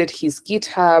included his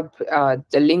GitHub,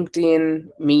 the LinkedIn,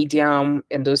 Medium,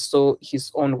 and also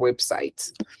his own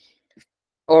website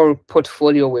or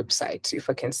portfolio website,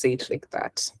 if I can say it like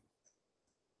that.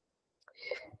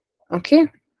 Okay,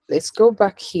 let's go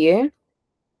back here.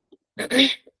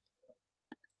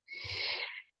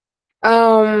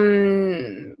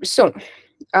 So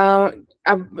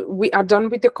we are done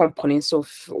with the components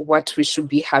of what we should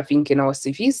be having in our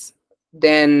CVs.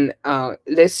 Then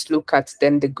let's look at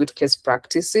then the good case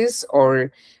practices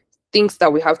or things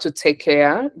that we have to take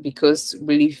care, because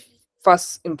really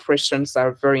first impressions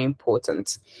are very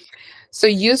important. So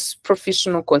use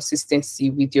professional consistency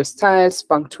with your styles,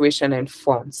 punctuation, and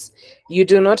fonts. You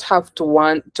do not have to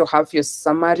want to have your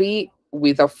summary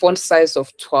with a font size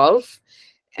of 12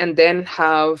 and then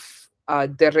have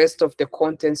the rest of the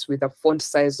contents with a font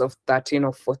size of 13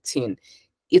 or 14.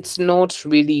 It's not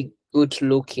really good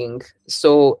looking.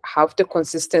 So have the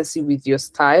consistency with your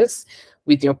styles,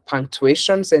 with your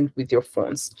punctuations, and with your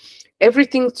fonts.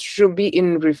 Everything should be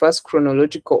in reverse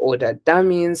chronological order. That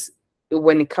means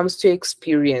when it comes to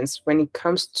experience, when it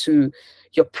comes to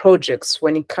your projects,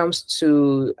 when it comes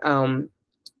to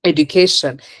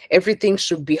education, everything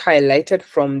should be highlighted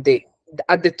from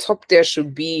at the top. There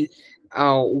should be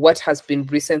what has been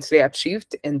recently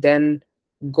achieved, and then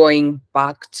going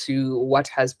back to what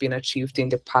has been achieved in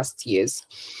the past years.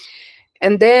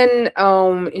 And then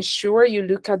ensure you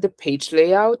look at the page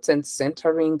layout and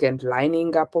centering and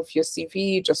lining up of your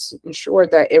CV. Just ensure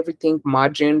that everything,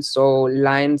 margins or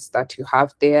lines that you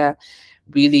have there,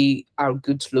 really are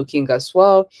good looking as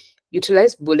well.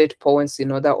 Utilize bullet points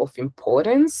in order of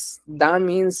importance. That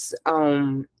means,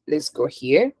 let's go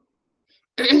here.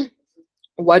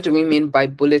 What do we mean by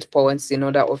bullet points in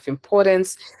order of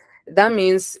importance? That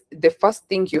means the first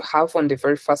thing you have on the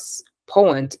very first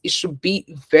point, it should be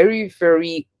very,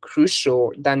 very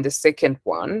crucial than the second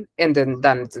one, and then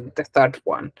than the third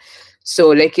one. So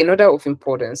like in order of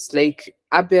importance, like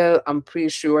Abel, I'm pretty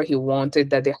sure he wanted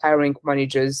that the hiring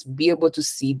managers be able to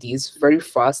see these very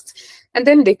fast, and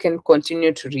then they can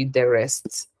continue to read the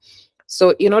rest.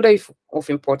 So in order of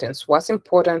importance, what's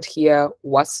important here,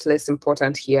 what's less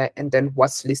important here, and then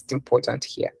what's least important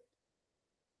here.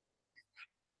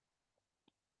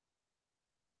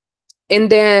 And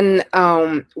then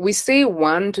we say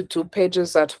 1 to 2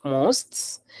 pages at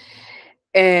most.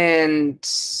 And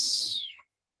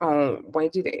why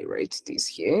did I write this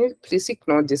here? Please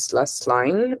ignore this last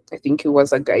line. I think it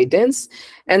was a guidance.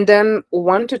 And then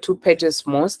 1 to 2 pages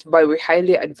most, but we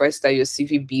highly advise that your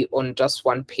CV be on just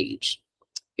 1 page.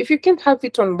 If you can have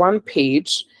it on one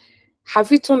page,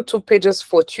 have it on 2 pages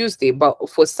for Tuesday, but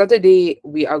for Saturday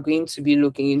we are going to be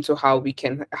looking into how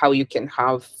you can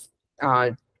have uh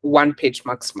 1 page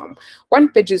maximum. 1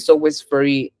 page is always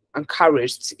very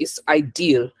encouraged, it's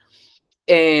ideal,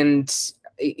 and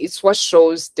it's what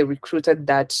shows the recruiter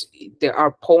that there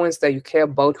are points that you care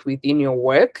about within your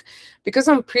work. Because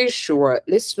I'm pretty sure,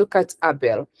 let's look at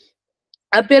Abel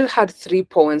had 3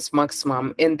 points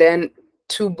maximum and then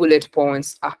 2 bullet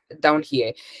points down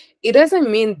here. It doesn't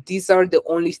mean these are the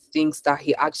only things that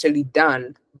he actually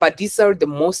done, but these are the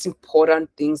most important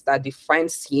things that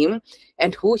defines him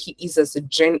and who he is as a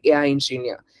Gen AI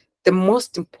engineer. The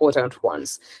most important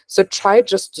ones. So try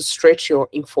just to stretch your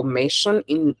information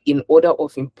in order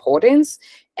of importance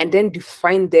and then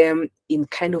define them in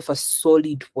kind of a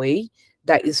solid way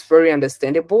that is very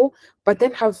understandable, but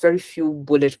then have very few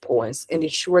bullet points and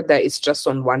ensure that it's just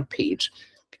on 1 page.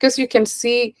 Because you can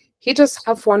see he just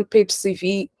have 1 page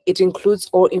CV, it includes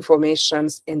all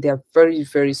informations and they're very,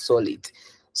 very solid.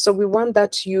 So we want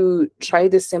that you try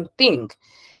the same thing.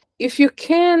 If you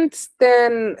can't,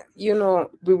 then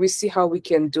we will see how we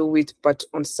can do it. But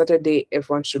on Saturday,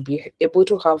 everyone should be able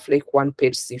to have like 1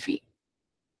 page CV.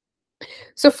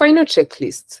 So final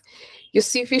checklist. Your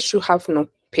CV should have no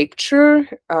picture.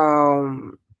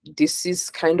 This is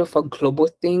kind of a global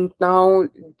thing now,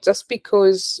 just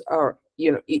because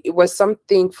it was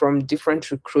something from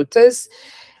different recruiters,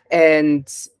 and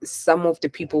some of the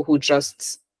people who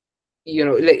just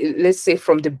let's say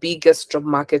from the biggest job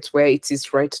market where it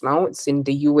is right now, it's in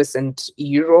the US and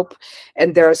Europe,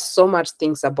 and there are so much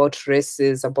things about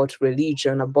races, about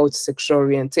religion, about sexual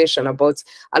orientation, about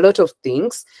a lot of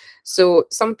things. So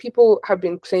some people have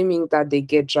been claiming that they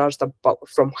get judged about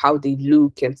from how they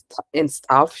look and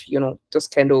stuff,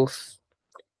 just kind of,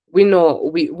 we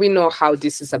know how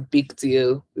this is a big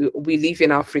deal. We live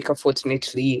in Africa,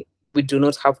 fortunately. We do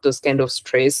not have those kind of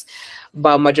stress,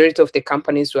 but majority of the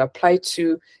companies we apply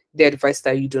to, they advise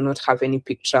that you do not have any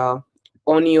picture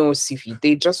on your CV.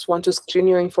 They just want to screen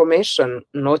your information,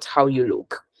 not how you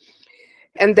look.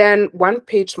 And then 1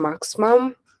 page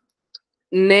maximum.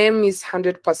 Name is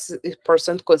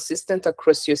 100% consistent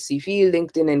across your CV,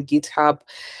 LinkedIn, and GitHub.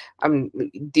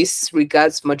 This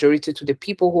regards majority to the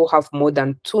people who have more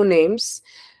than 2 names.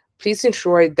 Please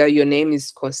ensure that your name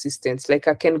is consistent. Like,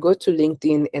 I can go to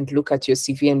LinkedIn and look at your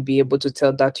CV and be able to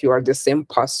tell that you are the same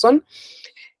person.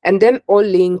 And then all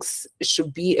links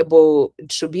should be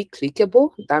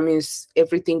clickable. That means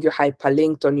everything you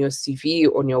hyperlinked on your CV,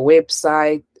 on your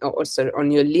website, or sorry, on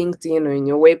your LinkedIn, or in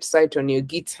your website, on your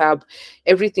GitHub,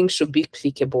 everything should be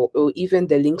clickable, or even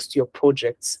the links to your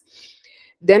projects.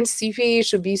 Then CV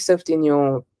should be served in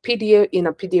your PDF, in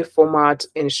a PDF format,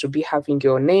 and it should be having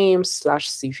your name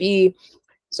 /CV,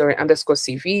 sorry, underscore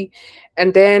CV.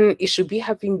 And then it should be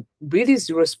having really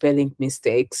zero spelling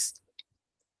mistakes.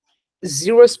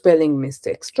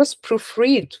 Just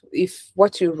proofread if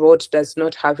what you wrote does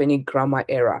not have any grammar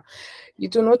error. You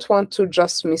do not want to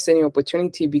just miss any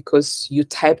opportunity because you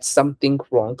typed something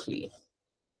wrongly.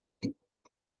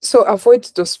 So avoid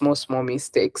those small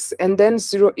mistakes. And then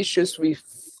zero issues with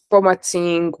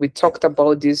formatting. We talked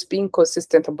about this, being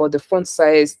consistent about the font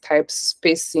size, types,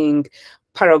 spacing,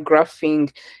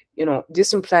 paragraphing.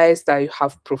 This implies that you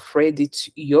have proofread it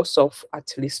yourself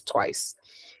at least twice.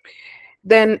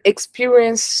 Then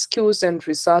experience, skills, and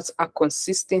results are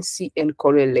consistency and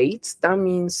correlate. That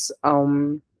means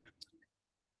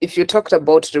if you talked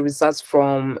about the results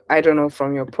from, I don't know,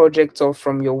 from your project or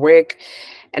from your work,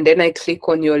 and then I click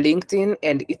on your LinkedIn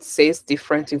and it says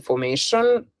different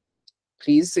information,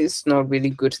 please, it's not really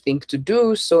good thing to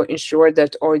do. So ensure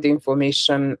that all the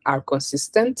information are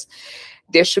consistent.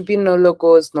 There should be no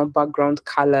logos, no background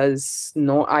colors,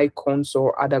 no icons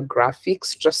or other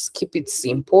graphics. Just keep it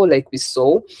simple like we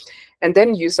saw. And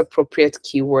then use appropriate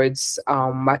keywords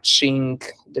matching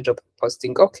the job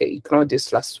posting. Okay, ignore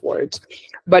this last word.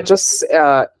 But just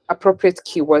appropriate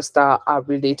keywords that are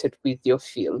related with your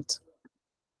field.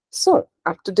 So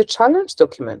up to the challenge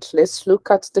document. Let's look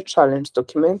at the challenge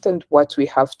document and what we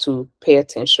have to pay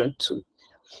attention to.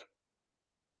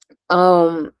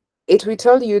 It will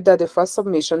tell you that the first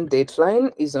submission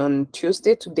deadline is on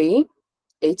Tuesday today,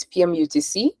 8 p.m.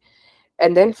 UTC,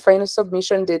 and then final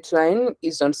submission deadline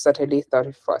is on Saturday,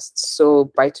 31st.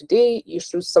 So by today, you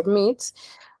should submit.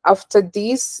 After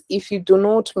this, if you do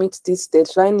not meet this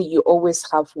deadline, you always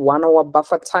have 1 hour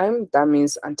buffer time. That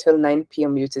means until 9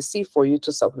 p.m. UTC for you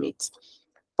to submit.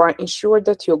 But ensure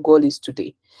that your goal is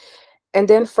today. And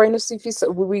then final CVs,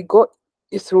 we will go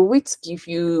through it, give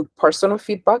you personal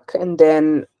feedback, and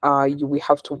then you will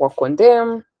have to work on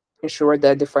them, ensure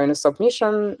that the final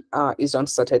submission is on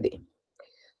Saturday.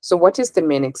 So what is the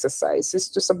main exercise? Is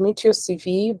to submit your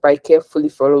CV by carefully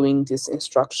following these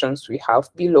instructions we have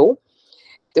below.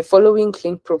 The following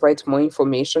link provides more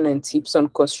information and tips on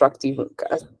constructing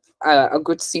a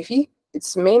good CV.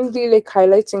 It's mainly like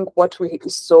highlighting what we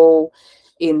saw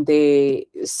in the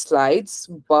slides,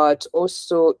 but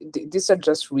also these are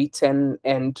just written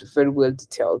and very well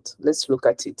detailed. Let's look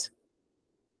at it.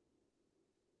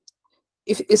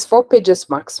 If it's 4 pages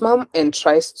maximum and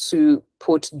tries to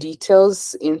put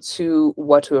details into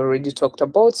what we already talked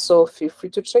about, so feel free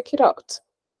to check it out.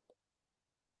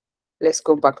 Let's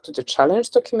go back to the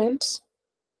challenge document.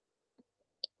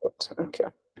 Okay.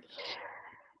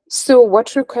 So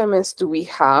what requirements do we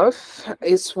have?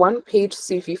 Is 1 page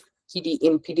CV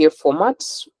in PDF format.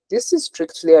 This is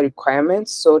strictly a requirement,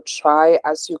 so try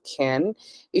as you can.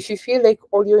 If you feel like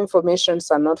all your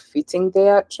informations are not fitting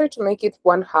there, try to make it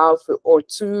 1/2 or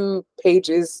 2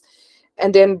 pages,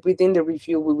 and then within the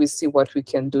review, we will see what we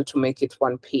can do to make it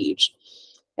 1 page.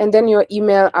 And then your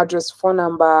email address, phone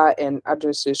number, and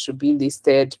addresses should be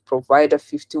listed. Provide a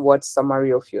 50-word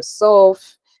summary of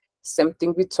yourself. Same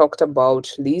thing we talked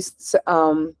about. List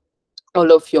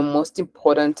all of your most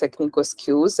important technical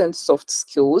skills and soft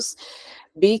skills.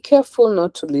 Be careful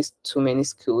not to list too many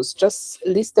skills. Just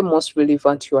list the most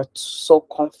relevant you are so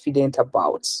confident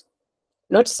about.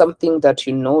 Not something that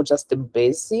you know, just the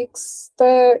basics,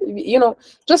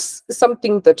 just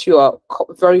something that you are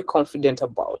very confident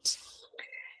about.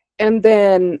 And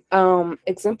then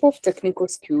example of technical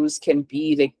skills can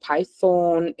be like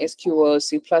Python, SQL,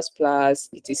 C++,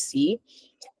 etc.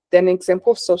 Then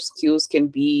example of soft skills can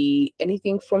be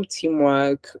anything from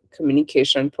teamwork,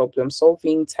 communication, problem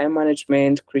solving, time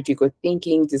management, critical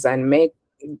thinking, design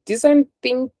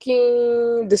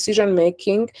thinking, decision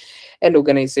making, and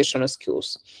organizational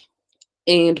skills.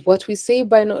 And what we say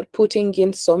by not putting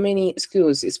in so many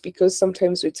skills is because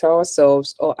sometimes we tell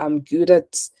ourselves, oh, I'm good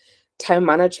at time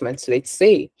management, let's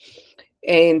say,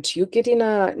 and you get in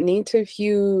an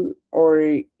interview,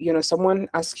 or someone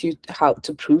asks you how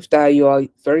to prove that you are a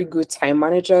very good time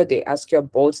manager. They ask you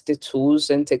about the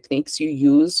tools and techniques you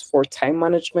use for time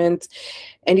management,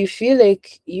 and you feel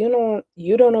like you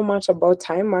don't know much about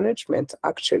time management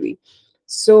actually.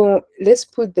 So let's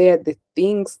put there the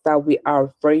things that we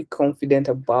are very confident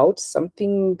about,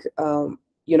 something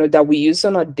that we use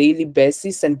on a daily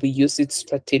basis and we use it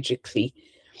strategically.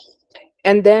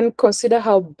 And then consider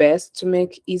how best to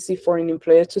make easy for an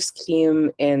employer to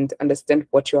scheme and understand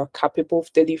what you are capable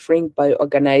of delivering by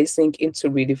organizing into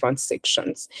relevant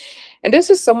sections. And this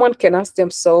is someone can ask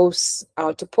themselves,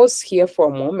 to pause here for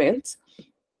a moment,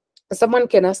 someone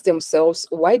can ask themselves,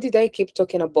 why did I keep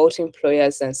talking about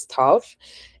employers and staff?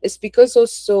 It's because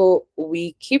also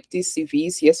we keep these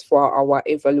CVs, yes, for our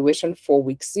evaluation for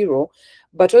week 0,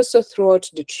 but also throughout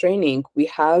the training, we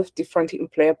have different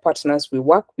employer partners we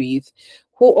work with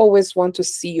who always want to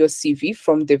see your CV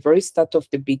from the very start of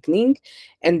the beginning.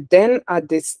 And then at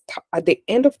the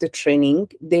end of the training,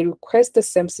 they request the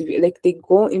same CV, like they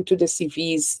go into the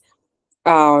CVs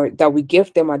that we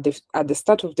gave them at the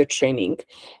start of the training,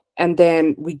 and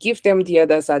then we give them the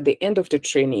others at the end of the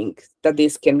training that they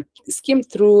can skim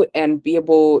through and be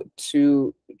able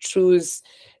to choose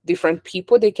different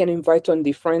people they can invite on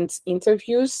different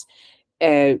interviews,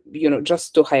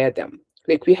 just to hire them.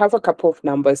 Like we have a couple of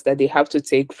numbers that they have to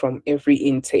take from every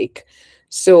intake.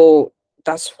 So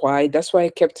that's why I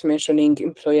kept mentioning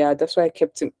employer. That's why I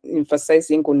kept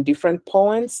emphasizing on different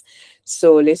points.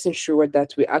 So let's ensure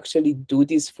that we actually do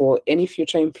this for any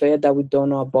future employer that we don't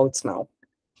know about now.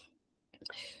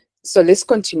 So let's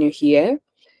continue here.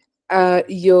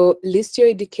 You list your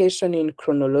education in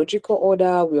chronological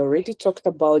order. We already talked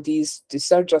about these.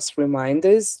 These are just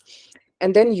reminders.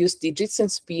 And then use digits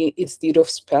instead of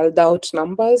spelled out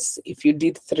numbers. If you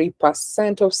did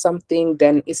 3% of something,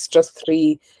 then it's just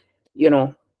 3,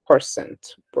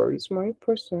 percent. Where is my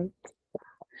percent?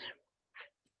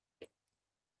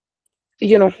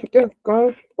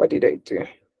 What did I do?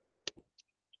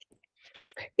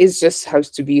 It just has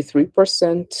to be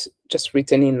 3%, just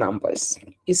written in numbers.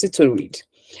 Easy to read.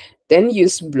 Then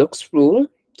use blocks rule.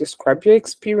 Describe your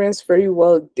experience very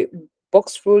well. The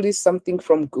box rule is something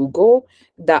from Google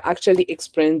that actually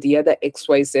explains the other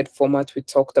XYZ format we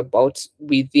talked about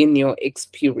within your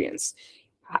experience.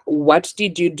 What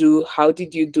did you do? How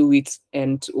did you do it?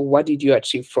 And what did you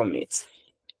achieve from it?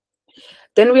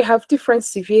 Then we have different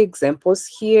CV examples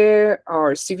here,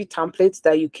 or CV templates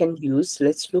that you can use.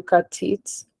 Let's look at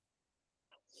it.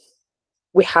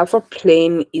 We have a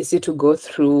plain, easy to go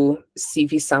through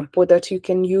CV sample that you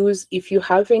can use. If you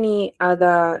have any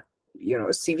other,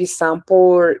 CV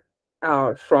sample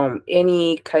from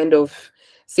any kind of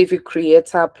CV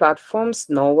creator platforms,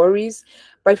 no worries.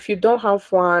 But if you don't have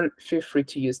one, feel free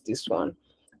to use this one.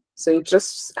 So you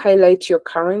just highlight your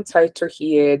current title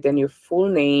here, then your full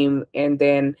name, and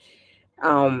then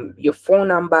your phone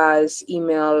numbers,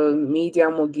 email,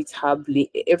 Medium, or GitHub.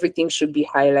 Everything should be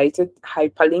highlighted,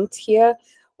 hyperlinked here.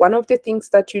 One of the things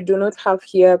that you do not have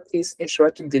here, please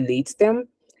ensure to delete them.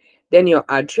 Then your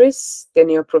address, then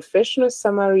your professional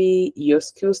summary, your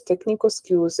skills, technical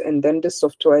skills, and then the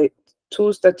software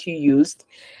tools that you used.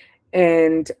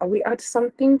 And we add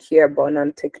something here about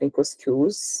non-technical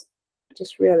skills.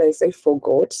 Just realized I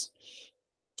forgot.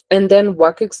 And then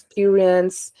work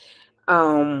experience,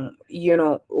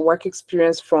 work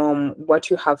experience from what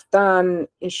you have done.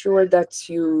 Ensure that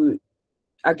you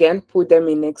again put them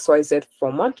in XYZ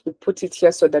format. We put it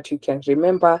here so that you can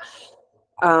remember,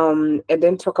 and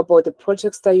then talk about the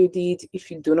projects that you did.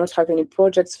 If you do not have any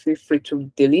projects, feel free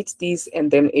to delete these, and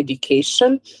then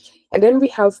education. And then we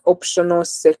have optional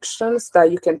sections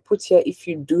that you can put here if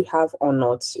you do have or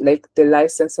not, like the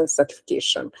license and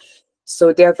certification.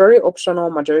 So they are very optional.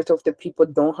 Majority of the people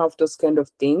don't have those kind of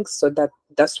things, so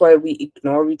that's why we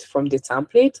ignore it from the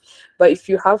template. But if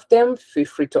you have them, feel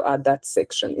free to add that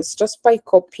section. It's just by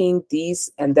copying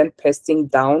these and then pasting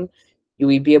down, you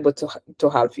will be able to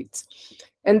have it.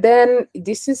 And then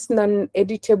this is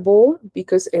non-editable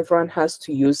because everyone has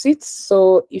to use it.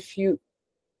 So if you,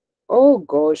 oh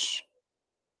gosh,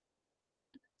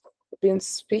 I've been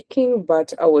speaking,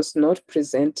 but I was not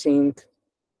presenting.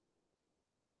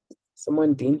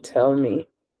 Someone didn't tell me.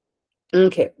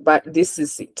 Okay, but this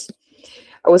is it.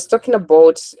 I was talking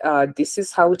about this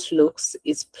is how it looks.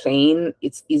 It's plain,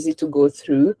 it's easy to go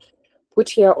through. Put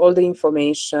here all the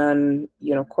information,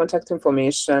 contact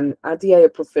information, add here a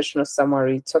professional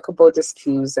summary, talk about the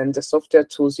skills and the software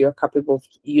tools you're capable of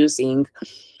using.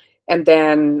 And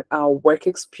then work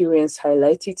experience,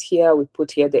 highlight it here. We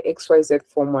put here the XYZ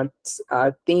format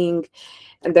thing.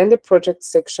 And then the project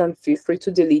section, feel free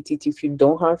to delete it if you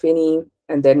don't have any.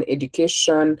 And then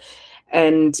education.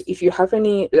 And if you have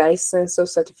any license or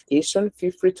certification,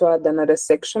 feel free to add another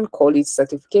section, call it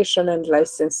certification and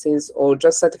licenses, or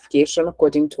just certification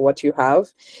according to what you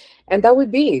have. And that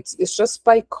would be it. It's just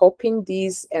by copying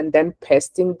these and then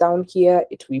pasting down here,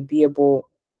 it will be able,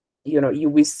 you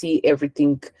will see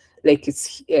everything like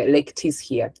it is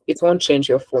here. It won't change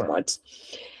your format.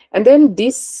 And then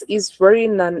this is very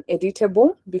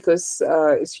non-editable because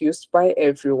it's used by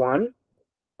everyone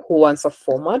who wants a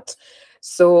format.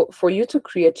 So for you to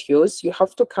create yours, you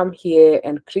have to come here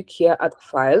and click here at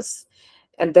files,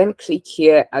 and then click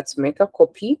here at make a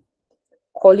copy.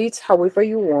 Call it however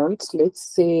you want. Let's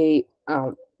say,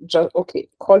 call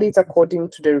it according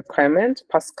to the requirement,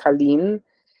 Pascaline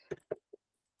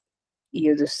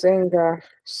Senga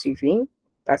CV.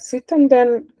 That's it, and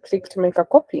then click to make a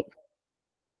copy.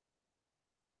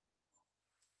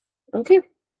 Okay,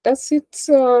 that's it.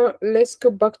 Let's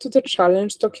go back to the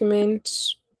challenge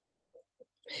document.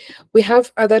 We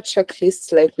have other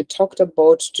checklists like we talked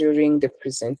about during the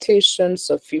presentation,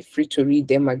 so feel free to read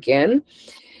them again.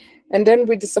 And then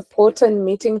with the support and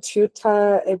meeting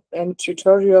tutor and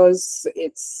tutorials,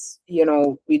 it's,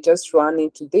 we just run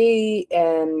it today.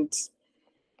 And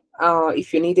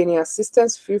if you need any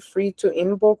assistance, feel free to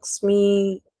inbox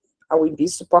me. I will be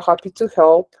super happy to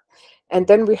help. And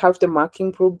then we have the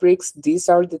marking rubrics. These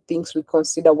are the things we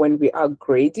consider when we are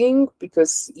grading,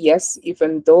 because yes,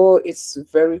 even though it's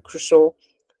very crucial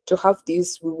to have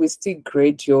these, we will still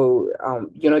grade your,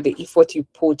 the effort you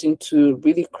put into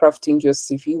really crafting your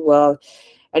CV well.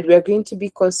 And we are going to be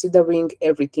considering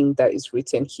everything that is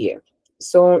written here.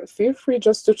 So feel free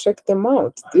just to check them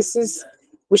out.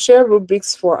 We share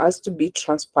rubrics for us to be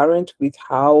transparent with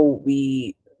how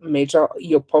we measure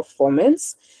your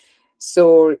performance.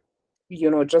 So,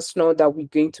 just know that we're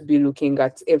going to be looking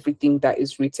at everything that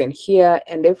is written here,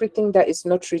 and everything that is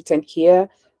not written here,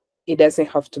 it doesn't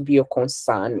have to be a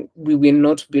concern. We will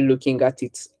not be looking at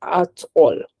it at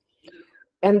all.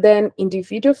 And then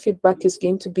individual feedback is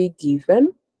going to be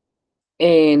given.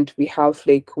 And we have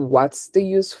like, what's the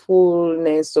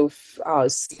usefulness of our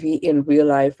CV in real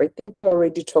life? I think I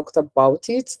already talked about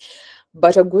it,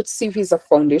 but a good CV is a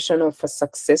foundation of a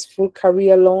successful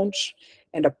career launch,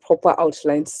 and a proper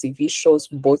outlined CV shows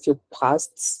both your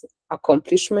past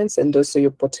accomplishments and also your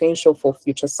potential for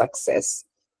future success.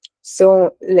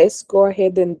 So let's go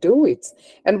ahead and do it.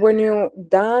 And when you're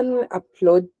done,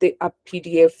 upload a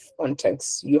PDF on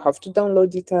Tanks. You have to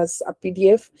download it as a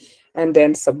PDF and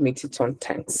then submit it on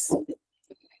Tanks.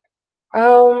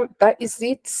 That is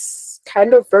it.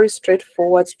 Kind of very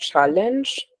straightforward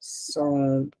challenge.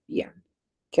 So yeah,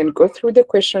 can go through the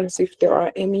questions if there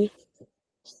are any.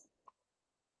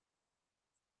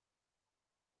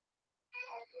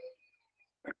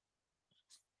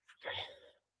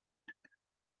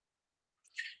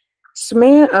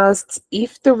 May I ask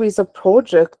if there is a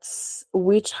project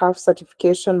which have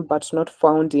certification but not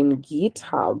found in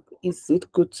GitHub, is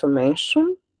it good to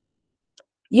mention?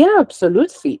 Yeah,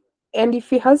 absolutely. And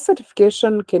if it has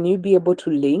certification, can you be able to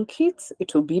link it?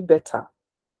 It will be better.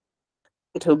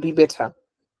 It will be better.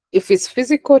 If it's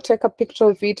physical, take a picture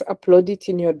of it, upload it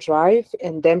in your drive,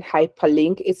 and then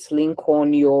hyperlink its link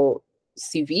on your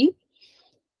CV.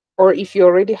 Or if you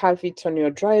already have it on your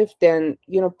drive, then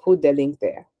put the link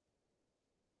there.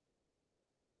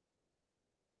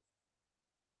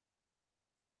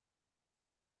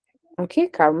 Okay,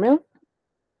 Carmel.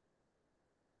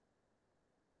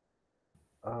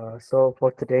 So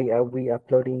for today, are we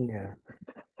uploading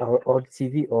our old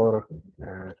CV or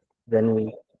the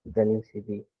new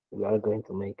CV we are going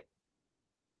to make?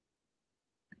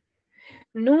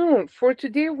 No, for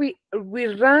today we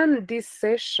ran this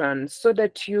session so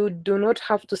that you do not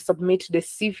have to submit the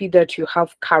CV that you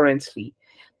have currently.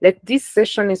 Like this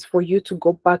session is for you to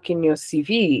go back in your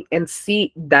CV and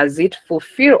see, does it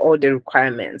fulfill all the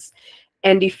requirements?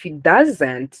 And if it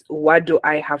doesn't, what do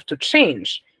I have to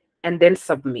change? And then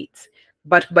submit.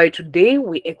 But by today,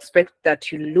 we expect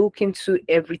that you look into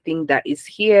everything that is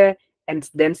here and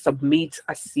then submit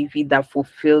a CV that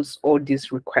fulfills all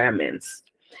these requirements.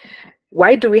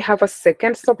 Why do we have a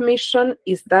second submission?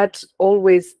 Is that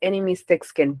always any mistakes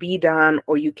can be done,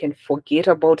 or you can forget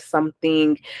about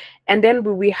something, and then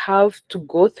we have to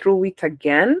go through it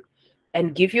again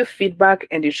and give you feedback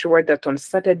and ensure that on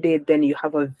Saturday then you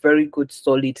have a very good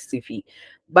solid CV.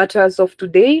 But as of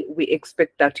today, we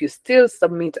expect that you still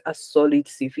submit a solid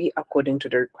CV according to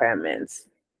the requirements.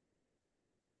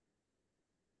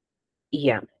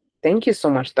 Yeah, thank you so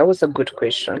much. That was a good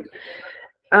question.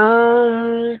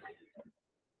 um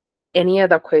any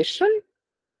other question?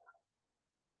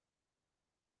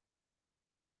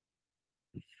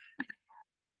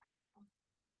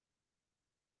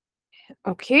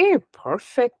 Okay,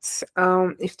 perfect.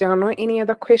 If there are not any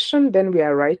other questions, then we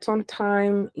are right on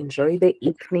time. Enjoy the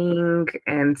evening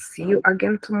and see you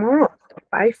again tomorrow.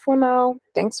 Bye for now.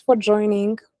 Thanks for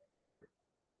joining.